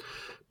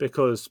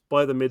 because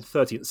by the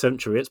mid-13th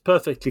century it's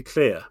perfectly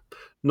clear,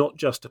 not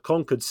just to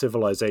conquered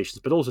civilizations,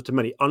 but also to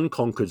many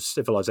unconquered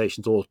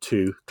civilizations or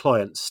to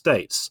client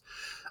states,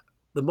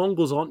 the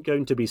Mongols aren't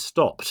going to be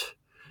stopped.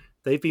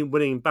 They've been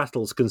winning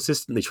battles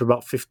consistently for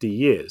about 50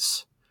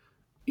 years.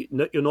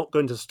 You're not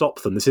going to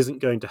stop them. This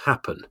isn't going to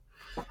happen.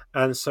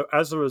 And so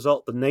as a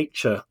result, the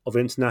nature of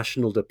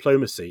international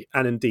diplomacy,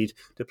 and indeed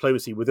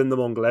diplomacy within the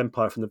Mongol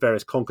Empire from the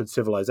various conquered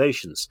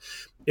civilizations,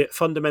 it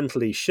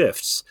fundamentally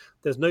shifts.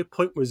 There's no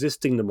point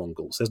resisting the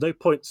Mongols. There's no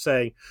point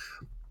saying,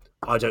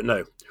 I don't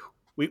know,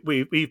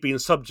 we've been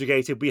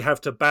subjugated, we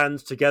have to band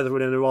together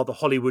in a rather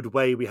Hollywood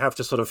way, we have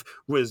to sort of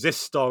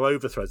resist our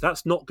overthrows.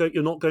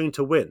 You're not going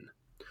to win.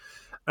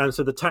 And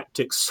so the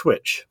tactics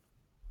switch.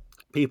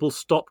 People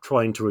stop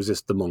trying to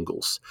resist the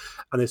Mongols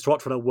and they start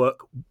trying to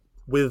work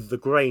with the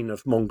grain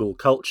of Mongol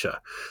culture.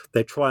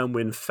 They try and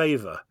win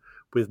favor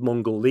with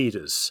Mongol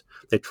leaders.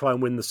 They try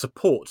and win the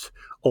support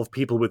of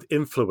people with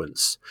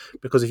influence,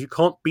 because if you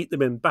can't beat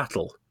them in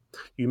battle,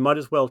 you might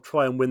as well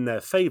try and win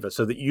their favor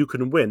so that you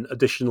can win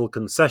additional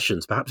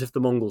concessions. Perhaps if the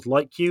Mongols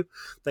like you,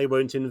 they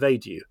won't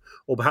invade you.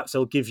 Or perhaps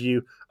they'll give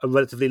you a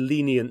relatively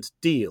lenient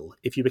deal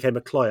if you became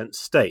a client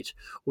state.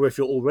 Or if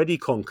you're already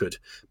conquered,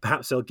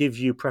 perhaps they'll give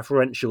you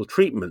preferential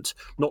treatment,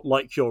 not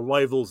like your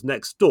rivals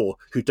next door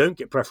who don't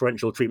get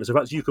preferential treatment. So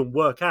perhaps you can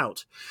work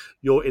out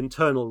your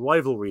internal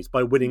rivalries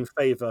by winning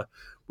favor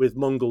with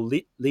Mongol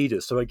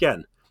leaders. So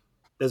again,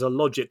 there's a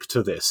logic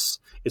to this.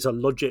 It's a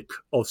logic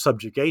of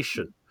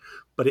subjugation,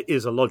 but it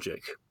is a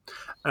logic.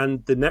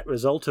 And the net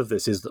result of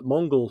this is that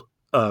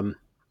the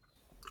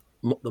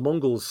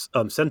Mongols'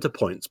 center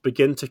points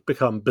begin to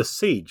become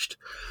besieged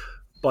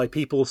by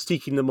people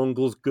seeking the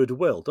Mongols'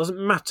 goodwill. Doesn't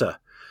matter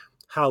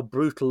how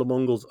brutal the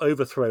Mongols'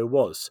 overthrow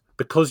was,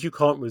 because you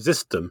can't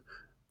resist them,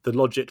 the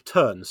logic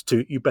turns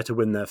to you better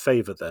win their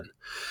favor then.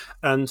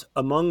 And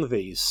among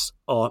these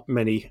are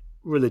many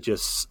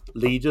religious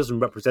leaders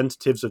and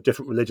representatives of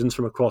different religions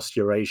from across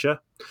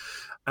Eurasia.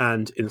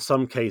 And in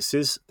some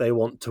cases, they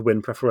want to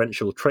win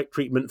preferential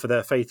treatment for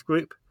their faith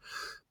group.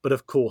 But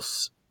of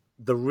course,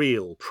 the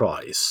real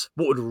prize,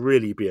 what would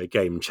really be a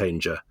game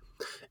changer,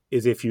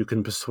 is if you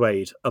can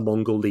persuade a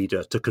Mongol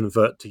leader to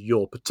convert to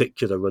your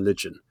particular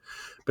religion.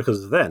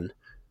 Because then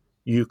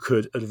you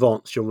could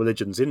advance your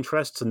religion's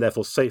interests and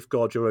therefore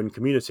safeguard your own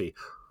community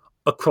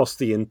across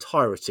the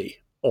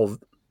entirety of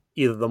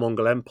either the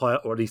Mongol Empire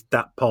or at least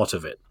that part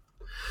of it.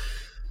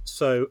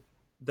 So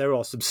there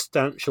are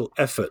substantial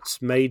efforts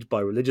made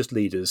by religious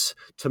leaders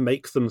to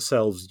make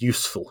themselves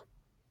useful.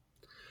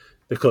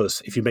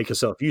 Because if you make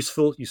yourself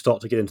useful, you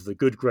start to get into the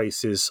good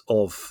graces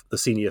of the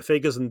senior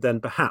figures, and then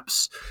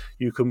perhaps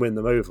you can win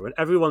them over. And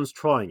everyone's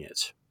trying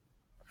it.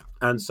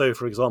 And so,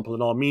 for example,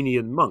 an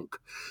Armenian monk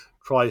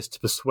tries to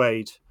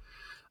persuade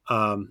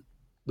the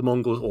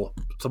Mongols or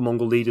some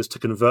Mongol leaders to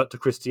convert to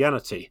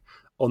Christianity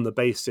on the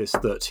basis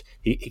that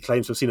he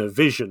claims to have seen a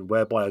vision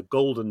whereby a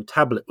golden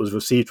tablet was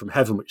received from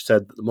heaven which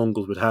said that the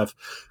Mongols would have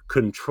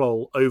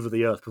control over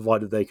the earth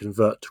provided they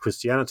convert to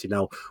Christianity.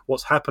 Now,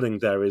 what's happening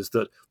there is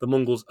that the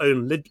Mongols'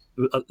 own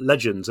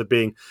legends are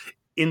being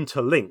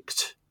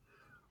interlinked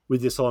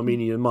with this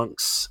Armenian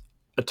monk's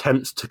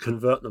attempts to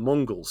convert the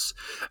Mongols.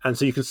 And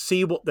so you can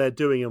see what they're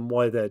doing and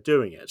why they're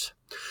doing it.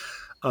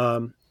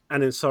 And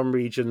in some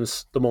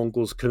regions, the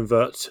Mongols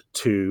convert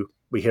to...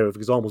 We hear of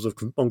examples of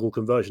Mongol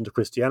conversion to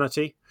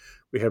Christianity.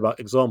 We hear about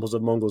examples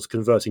of Mongols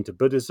converting to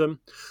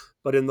Buddhism.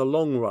 But in the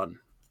long run,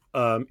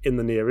 in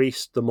the Near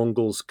East, the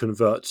Mongols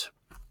convert,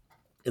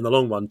 in the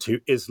long run, to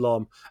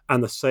Islam,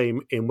 and the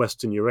same in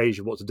Western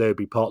Eurasia, what today would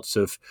be parts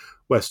of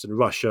Western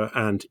Russia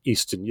and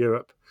Eastern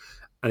Europe.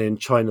 And in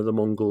China, the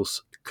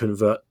Mongols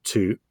convert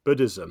to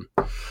Buddhism.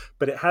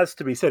 But it has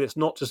to be said, it's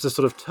not just a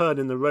sort of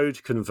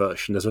turn-in-the-road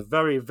conversion. There's a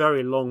very,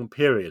 very long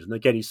period. And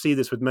again, you see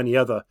this with many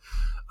other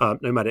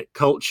nomadic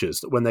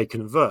cultures, that when they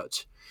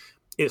convert,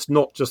 it's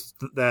not just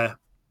that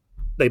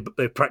they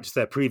practice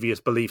their previous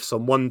beliefs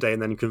on one day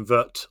and then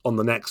convert on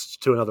the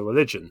next to another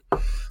religion.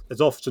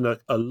 There's often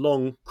a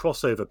long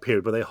crossover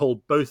period where they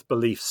hold both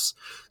beliefs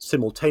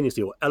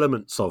simultaneously, or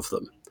elements of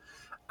them.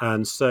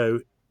 And so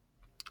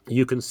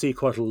you can see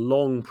quite a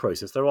long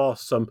process. There are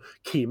some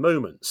key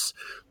moments,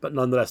 but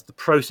nonetheless, the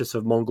process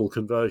of Mongol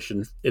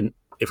conversion,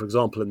 for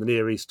example, in the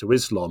Near East to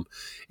Islam,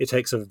 it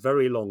takes a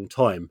very long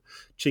time.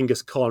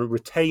 Genghis Khan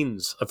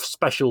retains a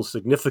special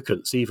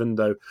significance, even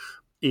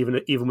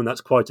when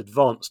that's quite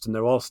advanced, and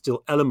there are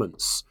still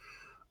elements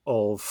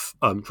of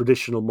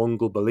traditional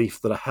Mongol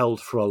belief that are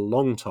held for a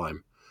long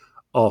time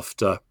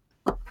after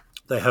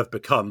they have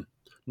become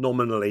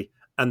nominally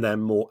and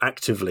then more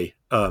actively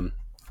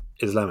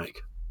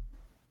Islamic.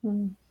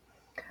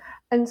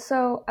 And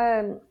so,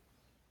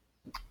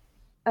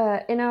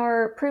 in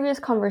our previous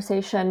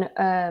conversation,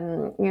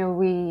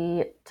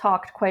 we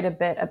talked quite a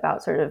bit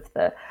about sort of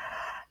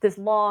this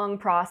long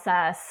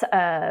process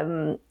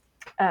of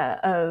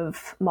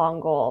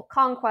Mongol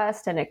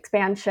conquest and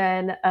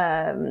expansion,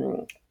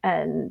 and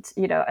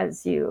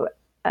as you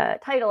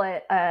title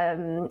it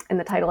in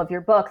the title of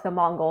your book, The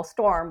Mongol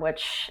Storm,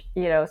 which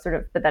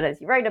but then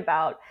as you write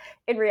about,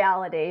 in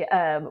reality,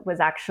 was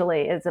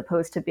actually, as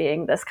opposed to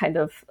being this kind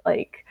of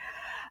like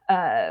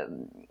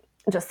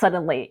just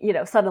suddenly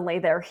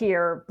they're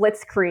here,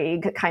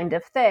 blitzkrieg kind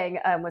of thing,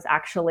 was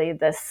actually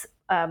this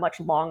much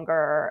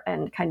longer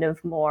and kind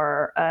of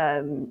more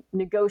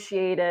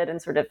negotiated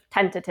and sort of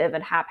tentative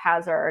and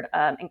haphazard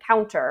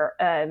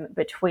encounter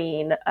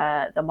between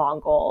the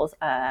Mongols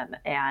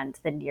and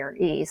the Near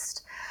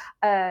East.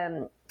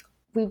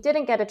 We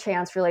didn't get a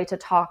chance really to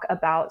talk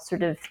about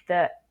sort of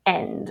the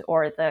end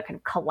or the kind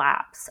of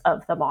collapse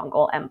of the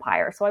Mongol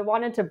Empire. So I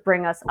wanted to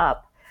bring us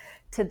up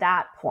to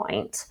that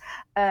point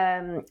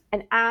and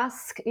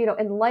ask,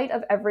 in light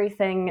of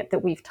everything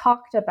that we've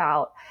talked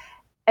about,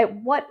 at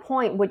what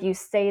point would you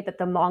say that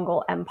the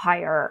Mongol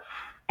Empire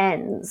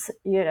ends,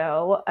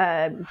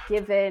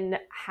 given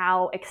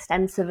how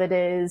extensive it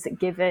is,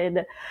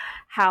 given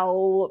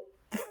how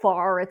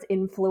far its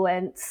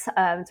influence,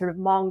 sort of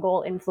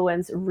Mongol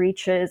influence,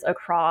 reaches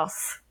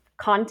across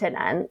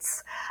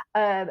continents?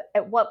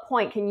 At what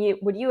point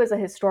would you as a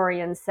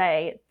historian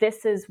say,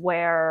 this is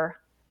where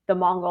the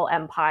Mongol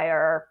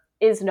Empire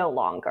is no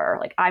longer,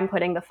 like, I'm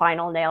putting the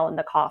final nail in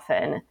the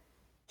coffin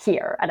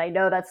here? And I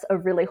know that's a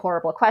really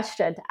horrible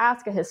question to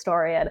ask a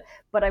historian,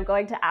 but I'm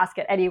going to ask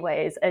it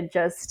anyways and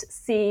just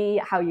see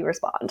how you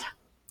respond.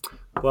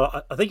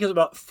 Well, I think it's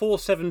about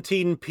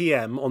 4:17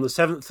 p.m. on the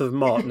 7th of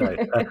March. No,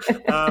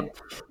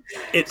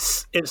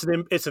 it's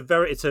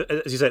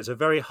a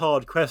very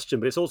hard question,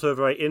 but it's also a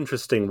very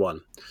interesting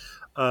one.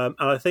 And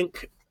I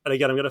think, and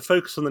again, I'm going to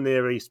focus on the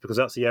Near East because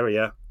that's the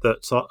area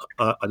that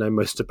I know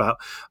most about.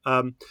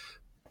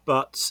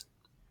 But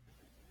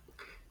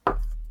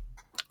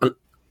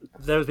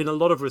there's been a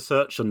lot of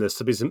research on this.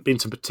 There's been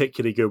some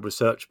particularly good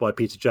research by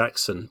Peter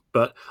Jackson.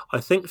 But I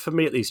think, for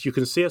me at least, you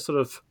can see a sort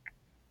of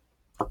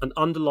an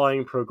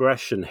underlying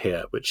progression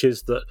here, which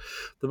is that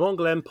the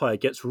Mongol Empire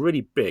gets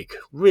really big.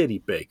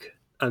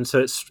 And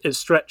so it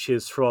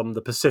stretches from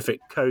the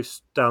Pacific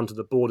coast down to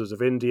the borders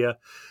of India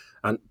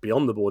and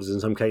beyond the borders in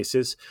some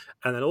cases,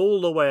 and then all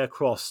the way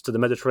across to the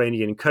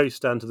Mediterranean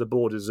coast down to the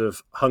borders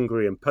of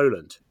Hungary and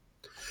Poland.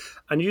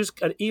 And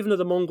even though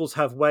the Mongols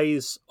have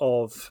ways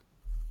of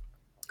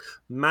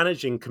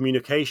managing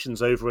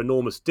communications over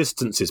enormous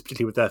distances,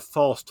 particularly with their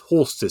fast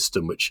horse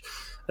system, which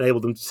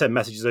enabled them to send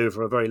messages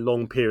over a very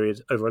long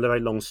period, over a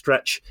very long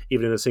stretch,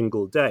 even in a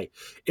single day,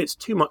 it's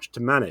too much to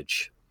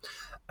manage.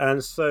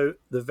 And so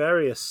the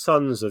various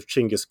sons of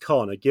Chinggis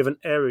Khan are given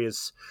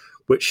areas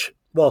which,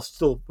 while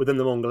still within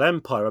the Mongol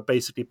Empire, are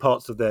basically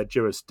parts of their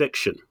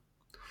jurisdiction.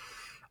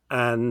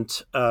 And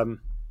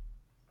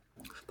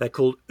they're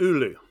called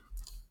Ulu.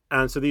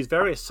 And so these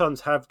various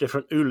sons have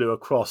different Ulu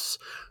across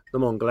the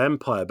Mongol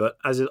Empire, but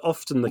as is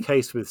often the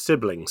case with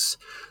siblings,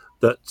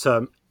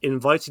 that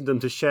inviting them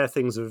to share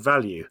things of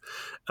value,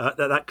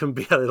 that can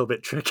be a little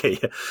bit tricky.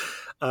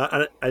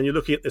 And you're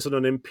looking at this on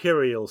an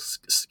imperial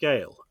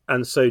scale.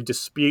 And so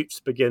disputes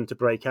begin to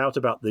break out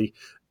about the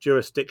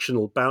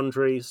jurisdictional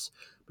boundaries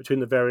between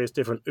the various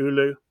different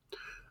Ulu,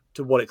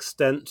 to what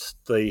extent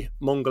the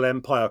Mongol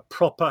Empire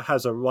proper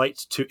has a right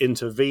to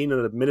intervene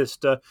and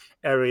administer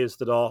areas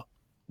that are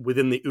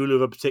within the Ulu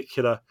of a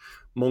particular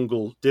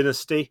Mongol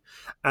dynasty.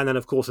 And then,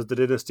 of course, as the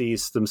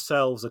dynasties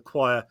themselves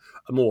acquire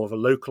more of a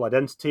local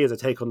identity, as they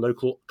take on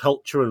local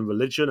culture and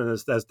religion, and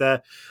as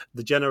the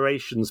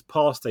generations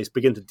pass, they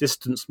begin to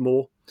distance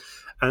more.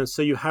 And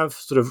so you have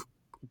sort of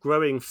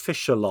growing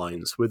fissure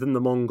lines within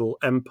the Mongol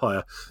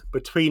Empire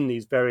between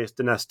these various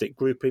dynastic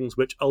groupings,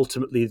 which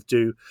ultimately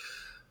do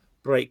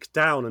break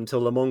down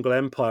until the Mongol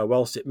Empire,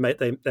 whilst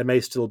there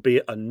may still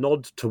be a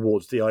nod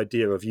towards the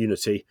idea of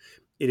unity,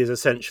 it is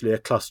essentially a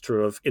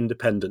cluster of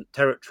independent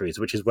territories,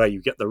 which is where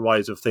you get the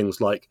rise of things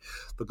like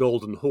the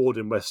Golden Horde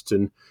in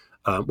Western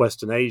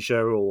Asia,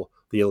 or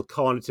the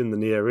Ilkhanate in the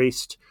Near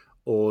East,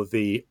 or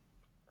the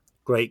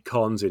Great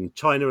Khans in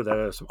China.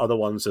 There are some other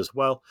ones as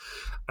well.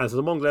 And so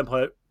the Mongol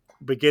Empire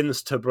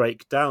begins to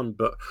break down,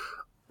 but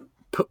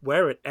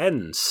where it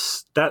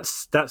ends,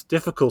 that's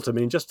difficult. I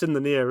mean, just in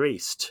the Near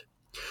East,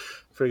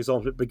 for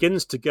example, it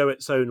begins to go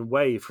its own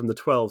way from the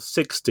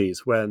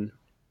 1260s, when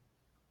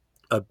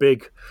a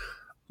big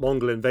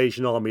Mongol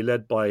invasion army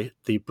led by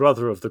the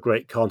brother of the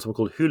Great Khan, someone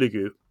called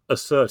Hulagu,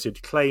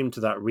 asserted claim to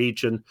that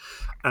region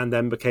and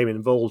then became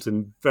involved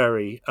in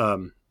very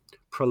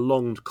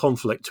prolonged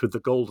conflict with the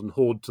Golden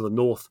Horde to the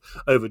north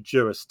over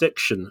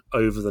jurisdiction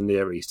over the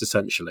Near East,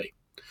 essentially.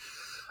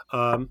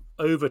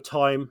 Over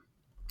time,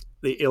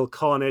 the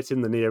Ilkhanate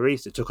in the Near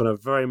East. It took on a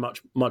very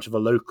much of a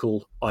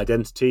local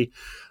identity.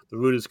 The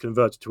rulers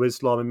converted to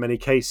Islam in many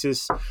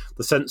cases.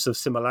 The sense of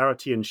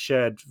similarity and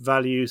shared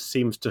values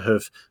seems to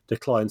have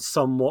declined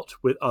somewhat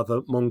with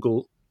other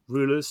Mongol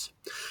rulers.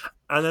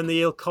 And then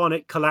the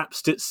Ilkhanate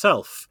collapsed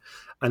itself,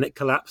 and it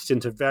collapsed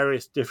into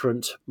various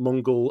different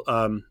Mongol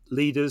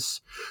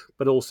leaders,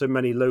 but also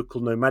many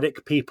local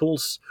nomadic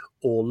peoples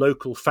or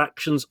local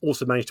factions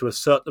also managed to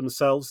assert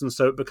themselves. And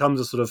so it becomes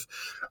a sort of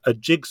a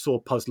jigsaw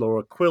puzzle or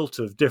a quilt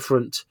of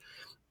different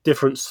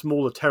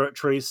smaller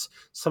territories,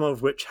 some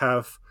of which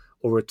have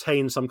or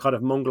retain some kind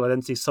of Mongol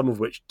identity, some of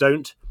which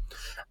don't.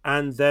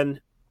 And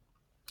then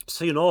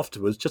soon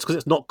afterwards, just because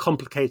it's not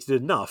complicated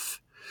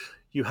enough,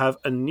 you have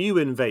a new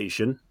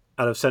invasion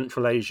out of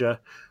Central Asia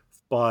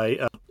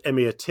by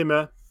Emir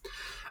Timur,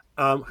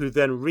 who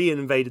then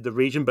re-invaded the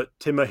region. But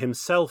Timur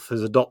himself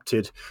has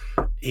adopted,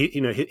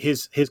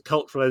 his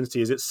cultural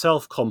identity is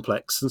itself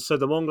complex, and so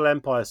the Mongol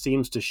Empire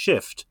seems to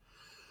shift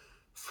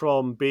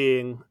from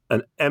being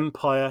an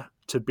empire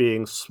to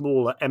being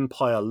smaller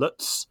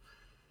empirelets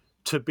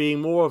to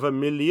being more of a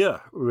milieu,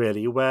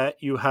 really, where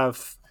you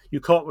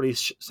can't really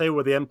say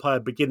where the empire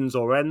begins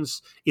or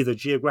ends, either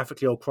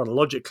geographically or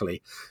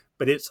chronologically,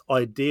 but its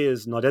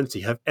ideas and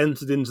identity have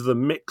entered into the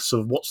mix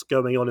of what's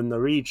going on in the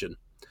region.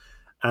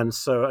 And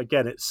so,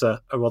 again, it's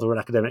a rather an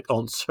academic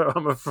answer.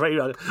 I'm afraid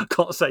I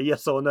can't say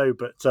yes or no,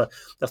 but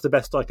that's the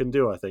best I can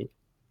do, I think.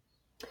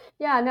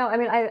 Yeah, no, I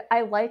mean,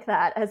 I like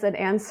that as an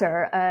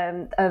answer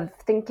of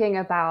thinking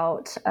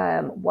about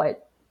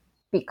what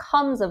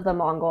becomes of the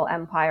Mongol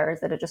Empire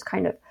is that it just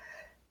kind of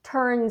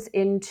turns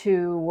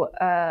into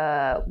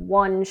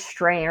one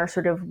strain or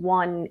sort of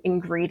one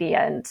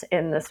ingredient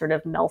in the sort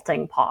of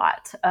melting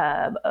pot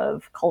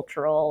of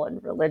cultural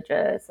and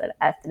religious and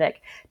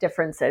ethnic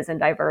differences and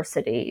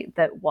diversity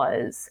that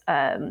was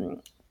the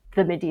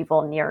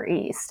medieval Near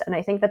East. And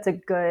I think that's a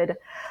good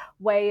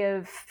way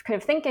of kind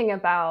of thinking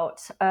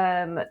about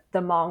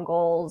the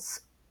Mongols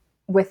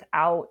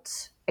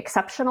without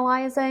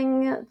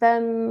exceptionalizing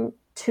them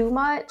too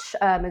much,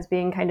 as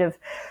being kind of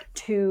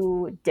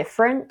too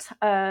different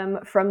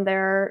from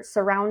their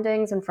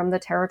surroundings and from the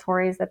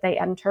territories that they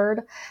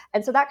entered.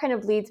 And so that kind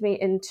of leads me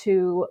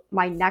into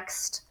my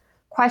next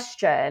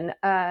question,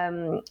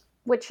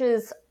 which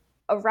is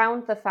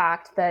around the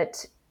fact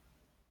that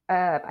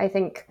I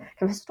think kind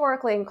of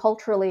historically and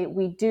culturally,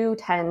 we do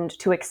tend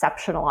to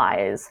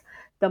exceptionalize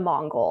the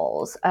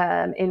Mongols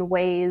in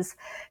ways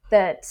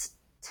that,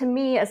 to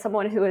me, as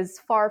someone who is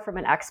far from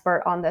an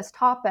expert on this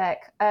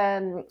topic,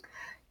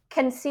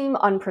 can seem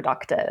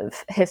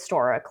unproductive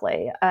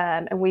historically.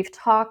 And we've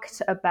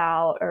touched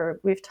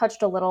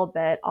a little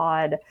bit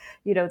on,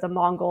 the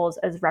Mongols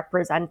as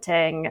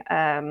representing,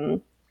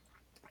 sort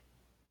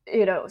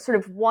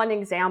of one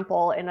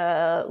example in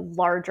a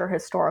larger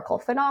historical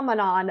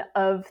phenomenon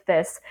of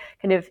this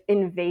kind of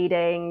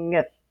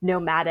invading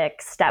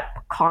nomadic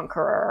steppe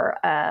conqueror,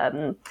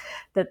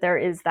 that there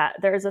is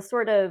a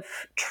sort of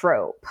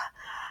trope.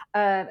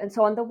 And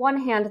so on the one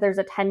hand, there's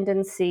a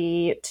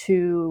tendency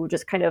to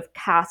just kind of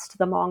cast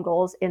the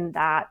Mongols in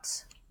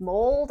that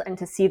mold and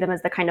to see them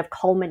as the kind of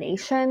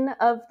culmination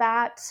of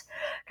that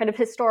kind of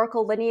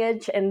historical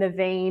lineage in the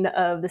vein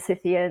of the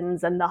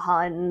Scythians and the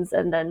Huns,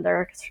 and then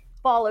they're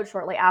followed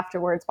shortly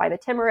afterwards by the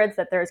Timurids,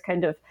 that there's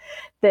kind of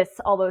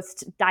this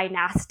almost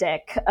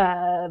dynastic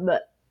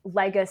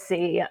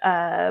legacy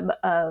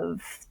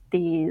of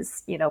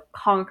these,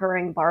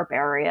 conquering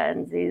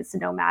barbarians, these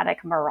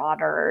nomadic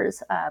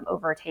marauders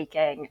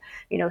overtaking,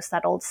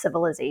 settled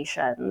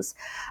civilizations.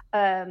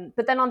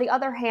 But then on the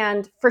other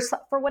hand,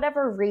 for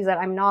whatever reason,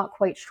 I'm not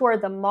quite sure,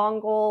 the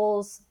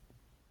Mongols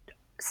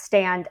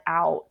stand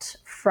out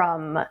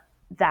from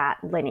that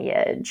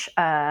lineage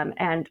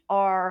and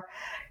are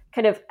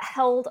kind of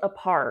held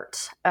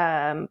apart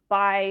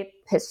by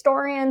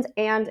historians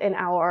and in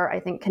our,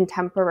 I think,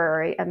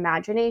 contemporary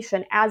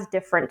imagination as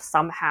different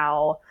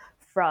somehow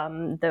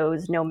from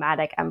those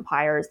nomadic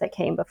empires that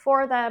came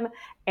before them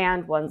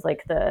and ones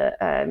like the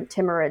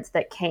Timurids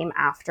that came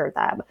after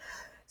them.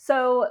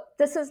 So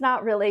this is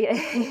not really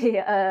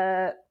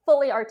a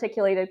fully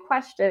articulated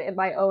question in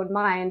my own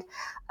mind,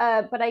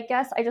 but I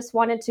guess I just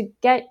wanted to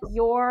get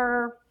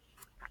your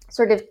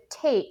sort of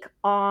take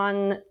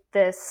on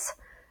this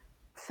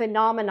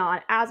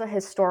phenomenon as a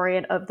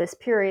historian of this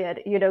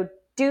period.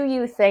 Do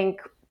you think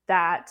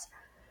that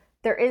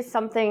there is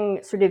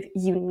something sort of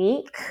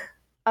unique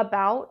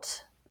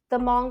about the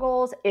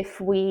Mongols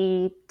if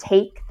we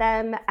take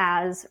them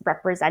as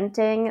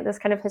representing this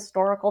kind of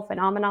historical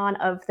phenomenon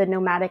of the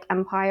nomadic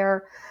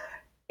empire?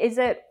 Is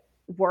it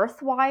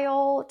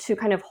worthwhile to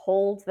kind of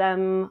hold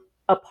them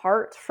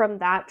apart from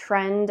that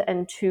trend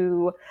and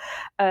to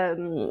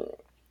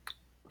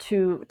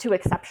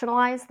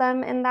exceptionalize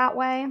them in that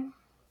way?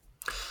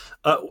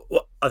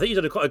 Well, I think you've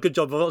done quite a good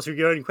job of answering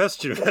your own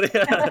question.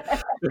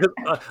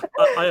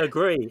 I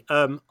agree.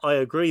 I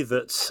agree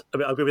that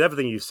I agree with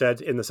everything you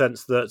said in the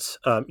sense that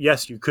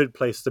yes, you could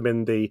place them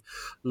in the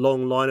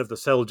long line of the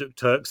Seljuk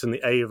Turks and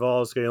the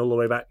Avars, going all the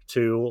way back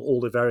to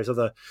all the various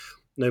other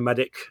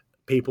nomadic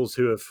peoples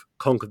who have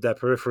conquered their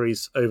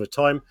peripheries over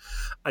time.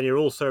 And you're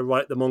also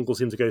right, the Mongols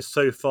seem to go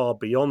so far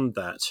beyond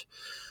that.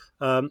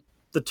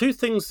 The two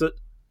things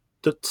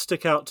that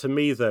stick out to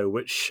me, though,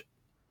 which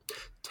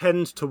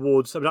tend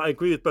towards, I mean, I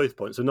agree with both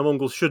points. And the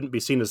Mongols shouldn't be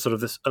seen as sort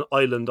of an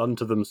island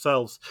unto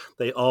themselves.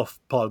 They are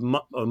part of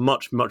a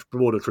much, much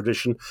broader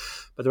tradition.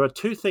 But there are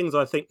two things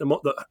I think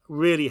that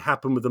really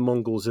happen with the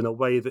Mongols in a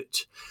way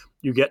that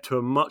you get to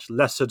a much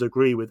lesser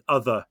degree with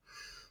other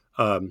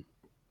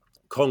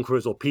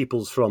conquerors or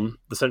peoples from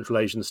the Central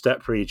Asian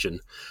steppe region.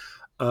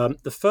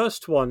 The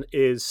first one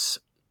is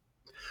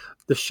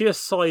the sheer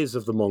size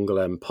of the Mongol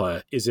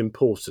Empire is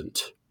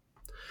important.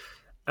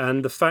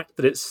 And the fact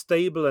that it's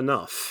stable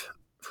enough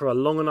for a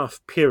long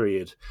enough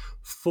period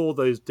for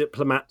those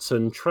diplomats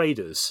and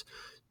traders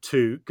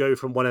to go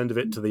from one end of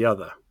it to the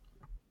other.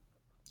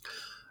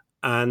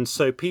 And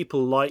so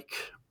people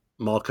like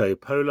Marco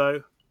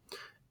Polo,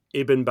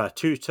 Ibn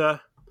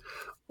Battuta,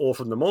 or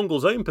from the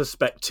Mongols' own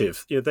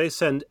perspective, they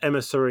send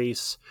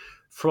emissaries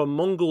from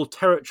Mongol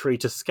territory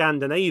to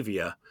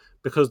Scandinavia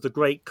because the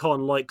Great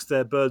Khan likes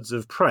their birds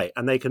of prey,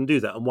 and they can do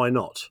that, and why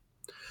not?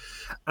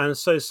 And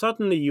so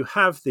suddenly you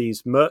have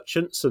these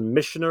merchants and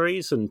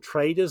missionaries and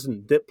traders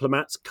and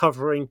diplomats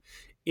covering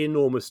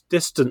enormous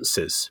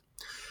distances.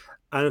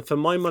 And for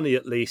my money,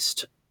 at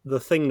least, the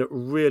thing that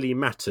really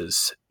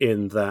matters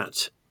in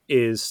that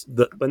is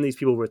that when these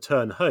people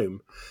return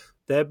home,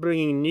 they're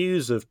bringing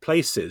news of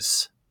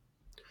places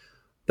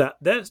that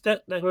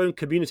their own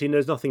community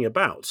knows nothing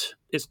about.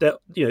 It's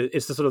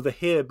it's the sort of the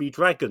here be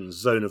dragons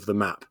zone of the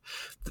map.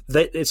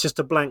 It's just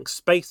a blank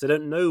space. They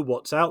don't know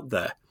what's out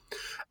there.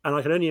 And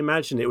I can only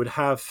imagine it would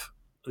have,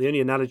 the only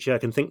analogy I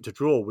can think to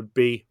draw would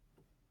be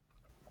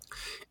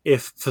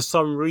if for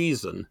some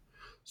reason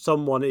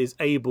someone is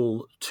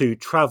able to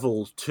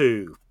travel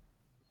to,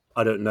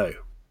 I don't know,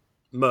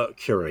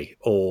 Mercury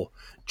or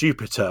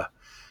Jupiter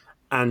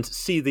and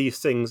see these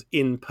things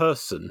in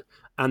person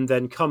and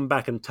then come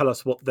back and tell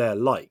us what they're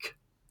like.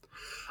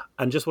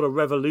 And just what a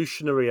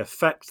revolutionary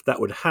effect that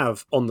would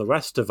have on the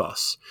rest of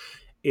us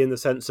in the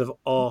sense of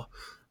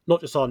not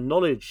just our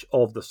knowledge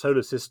of the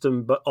solar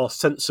system, but our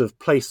sense of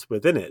place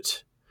within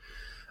it.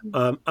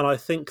 And I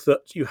think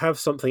that you have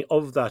something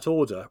of that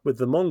order with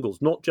the Mongols,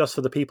 not just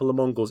for the people the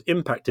Mongols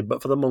impacted,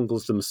 but for the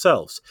Mongols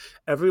themselves.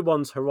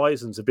 Everyone's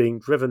horizons are being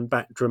driven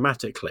back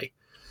dramatically.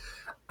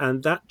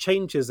 And that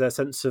changes their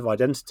sense of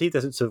identity,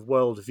 their sense of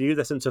worldview,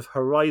 their sense of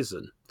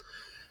horizon.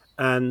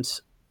 And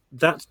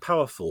that's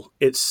powerful.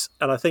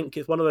 And I think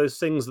it's one of those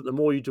things that the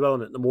more you dwell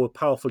on it, the more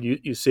powerful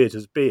you see it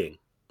as being.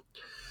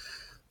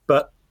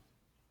 But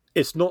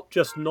it's not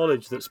just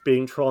knowledge that's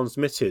being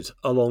transmitted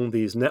along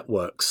these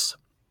networks.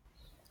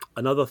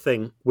 Another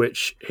thing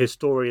which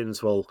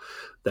historians,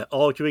 they're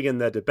arguing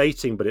and they're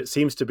debating, but it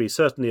seems to be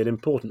certainly an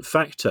important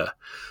factor.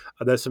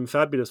 And there's some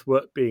fabulous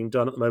work being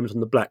done at the moment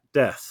on the Black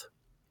Death.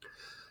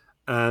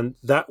 And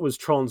that was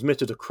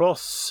transmitted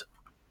across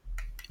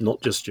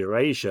not just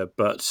Eurasia,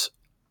 but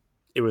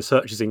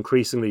research is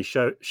increasingly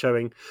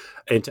showing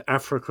into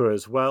Africa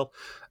as well.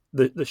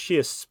 The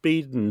sheer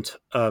speed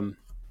and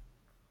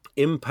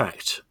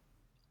impact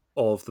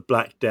of the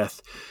Black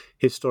Death.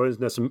 Historians,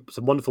 there's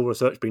some wonderful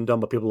research being done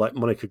by people like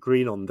Monica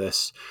Green on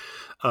this,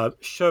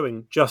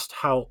 showing just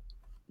how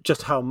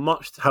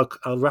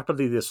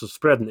rapidly this was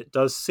spread. And it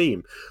does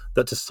seem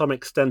that to some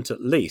extent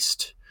at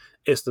least,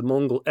 it's the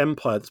Mongol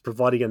Empire that's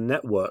providing a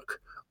network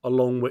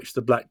along which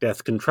the Black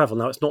Death can travel.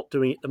 Now,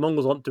 the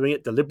Mongols aren't doing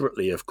it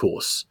deliberately, of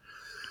course,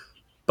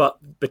 but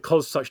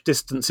because such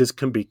distances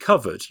can be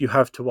covered, you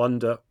have to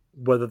wonder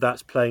whether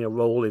that's playing a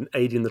role in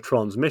aiding the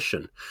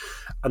transmission.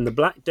 And the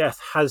Black Death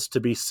has to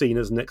be seen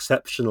as an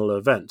exceptional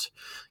event,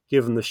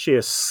 given the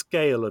sheer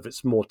scale of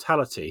its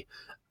mortality,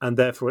 and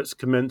therefore its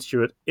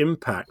commensurate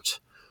impact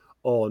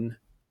on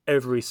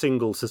every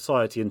single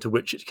society into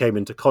which it came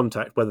into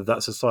contact, whether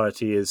that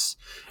society is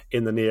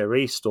in the Near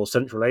East or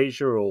Central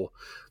Asia or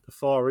the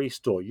Far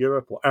East or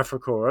Europe or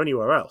Africa or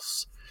anywhere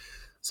else.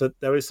 So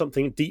there is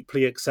something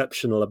deeply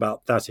exceptional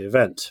about that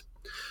event.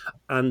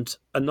 And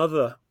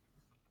another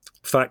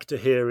factor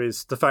here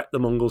is the fact the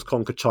Mongols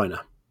conquered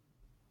China.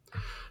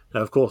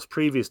 Now, of course,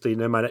 previously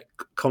nomadic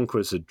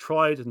conquerors had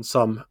tried,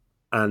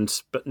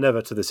 but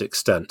never to this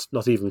extent,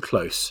 not even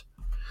close.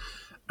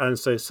 And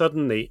so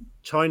suddenly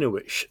China,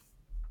 which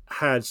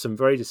had some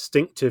very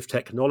distinctive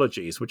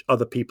technologies which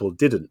other people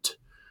didn't,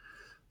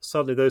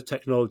 suddenly those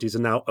technologies are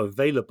now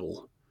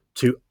available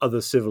to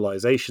other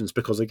civilizations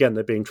because, again,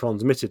 they're being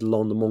transmitted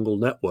along the Mongol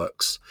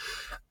networks.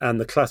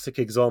 And the classic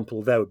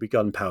example there would be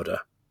gunpowder.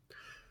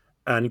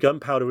 And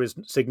gunpowder is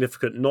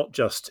significant not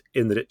just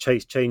in that it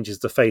changes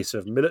the face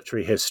of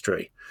military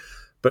history,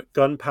 but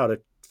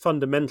gunpowder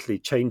fundamentally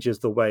changes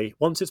the way,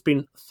 once it's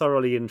been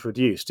thoroughly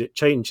introduced, it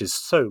changes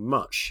so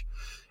much.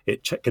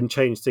 It can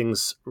change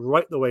things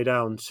right the way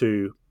down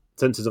to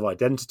senses of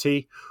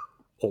identity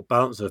or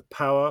balance of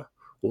power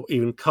or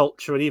even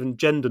culture and even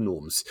gender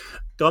norms.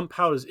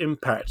 Gunpowder's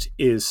impact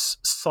is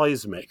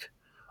seismic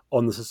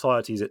on the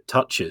societies it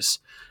touches.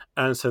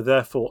 And so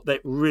therefore,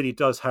 it really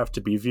does have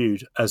to be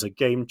viewed as a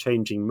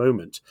game-changing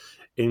moment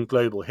in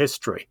global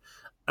history.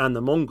 And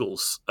the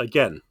Mongols,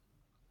 again,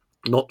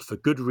 not for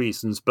good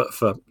reasons, but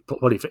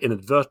probably for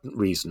inadvertent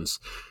reasons,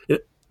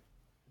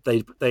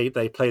 they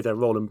play their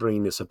role in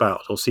bringing this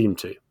about, or seem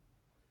to.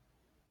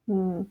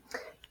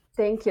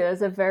 Thank you.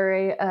 It's a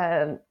very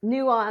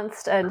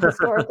nuanced and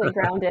historically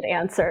grounded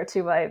answer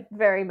to my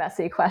very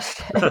messy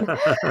question.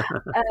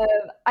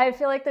 I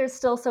feel like there's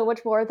still so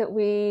much more that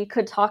we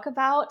could talk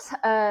about,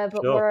 but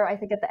Sure. we're, I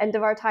think, at the end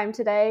of our time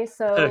today.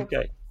 So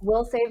Okay.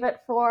 We'll save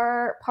it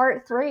for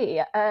part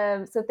 3.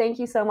 So thank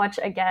you so much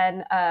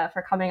again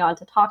for coming on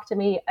to talk to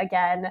me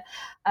again.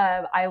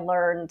 I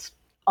learned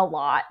a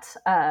lot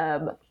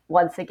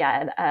once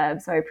again.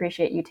 So I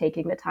appreciate you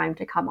taking the time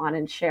to come on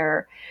and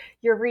share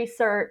your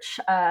research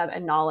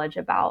and knowledge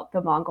about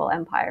the Mongol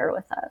Empire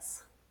with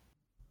us.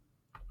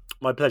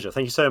 My pleasure.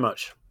 Thank you so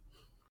much.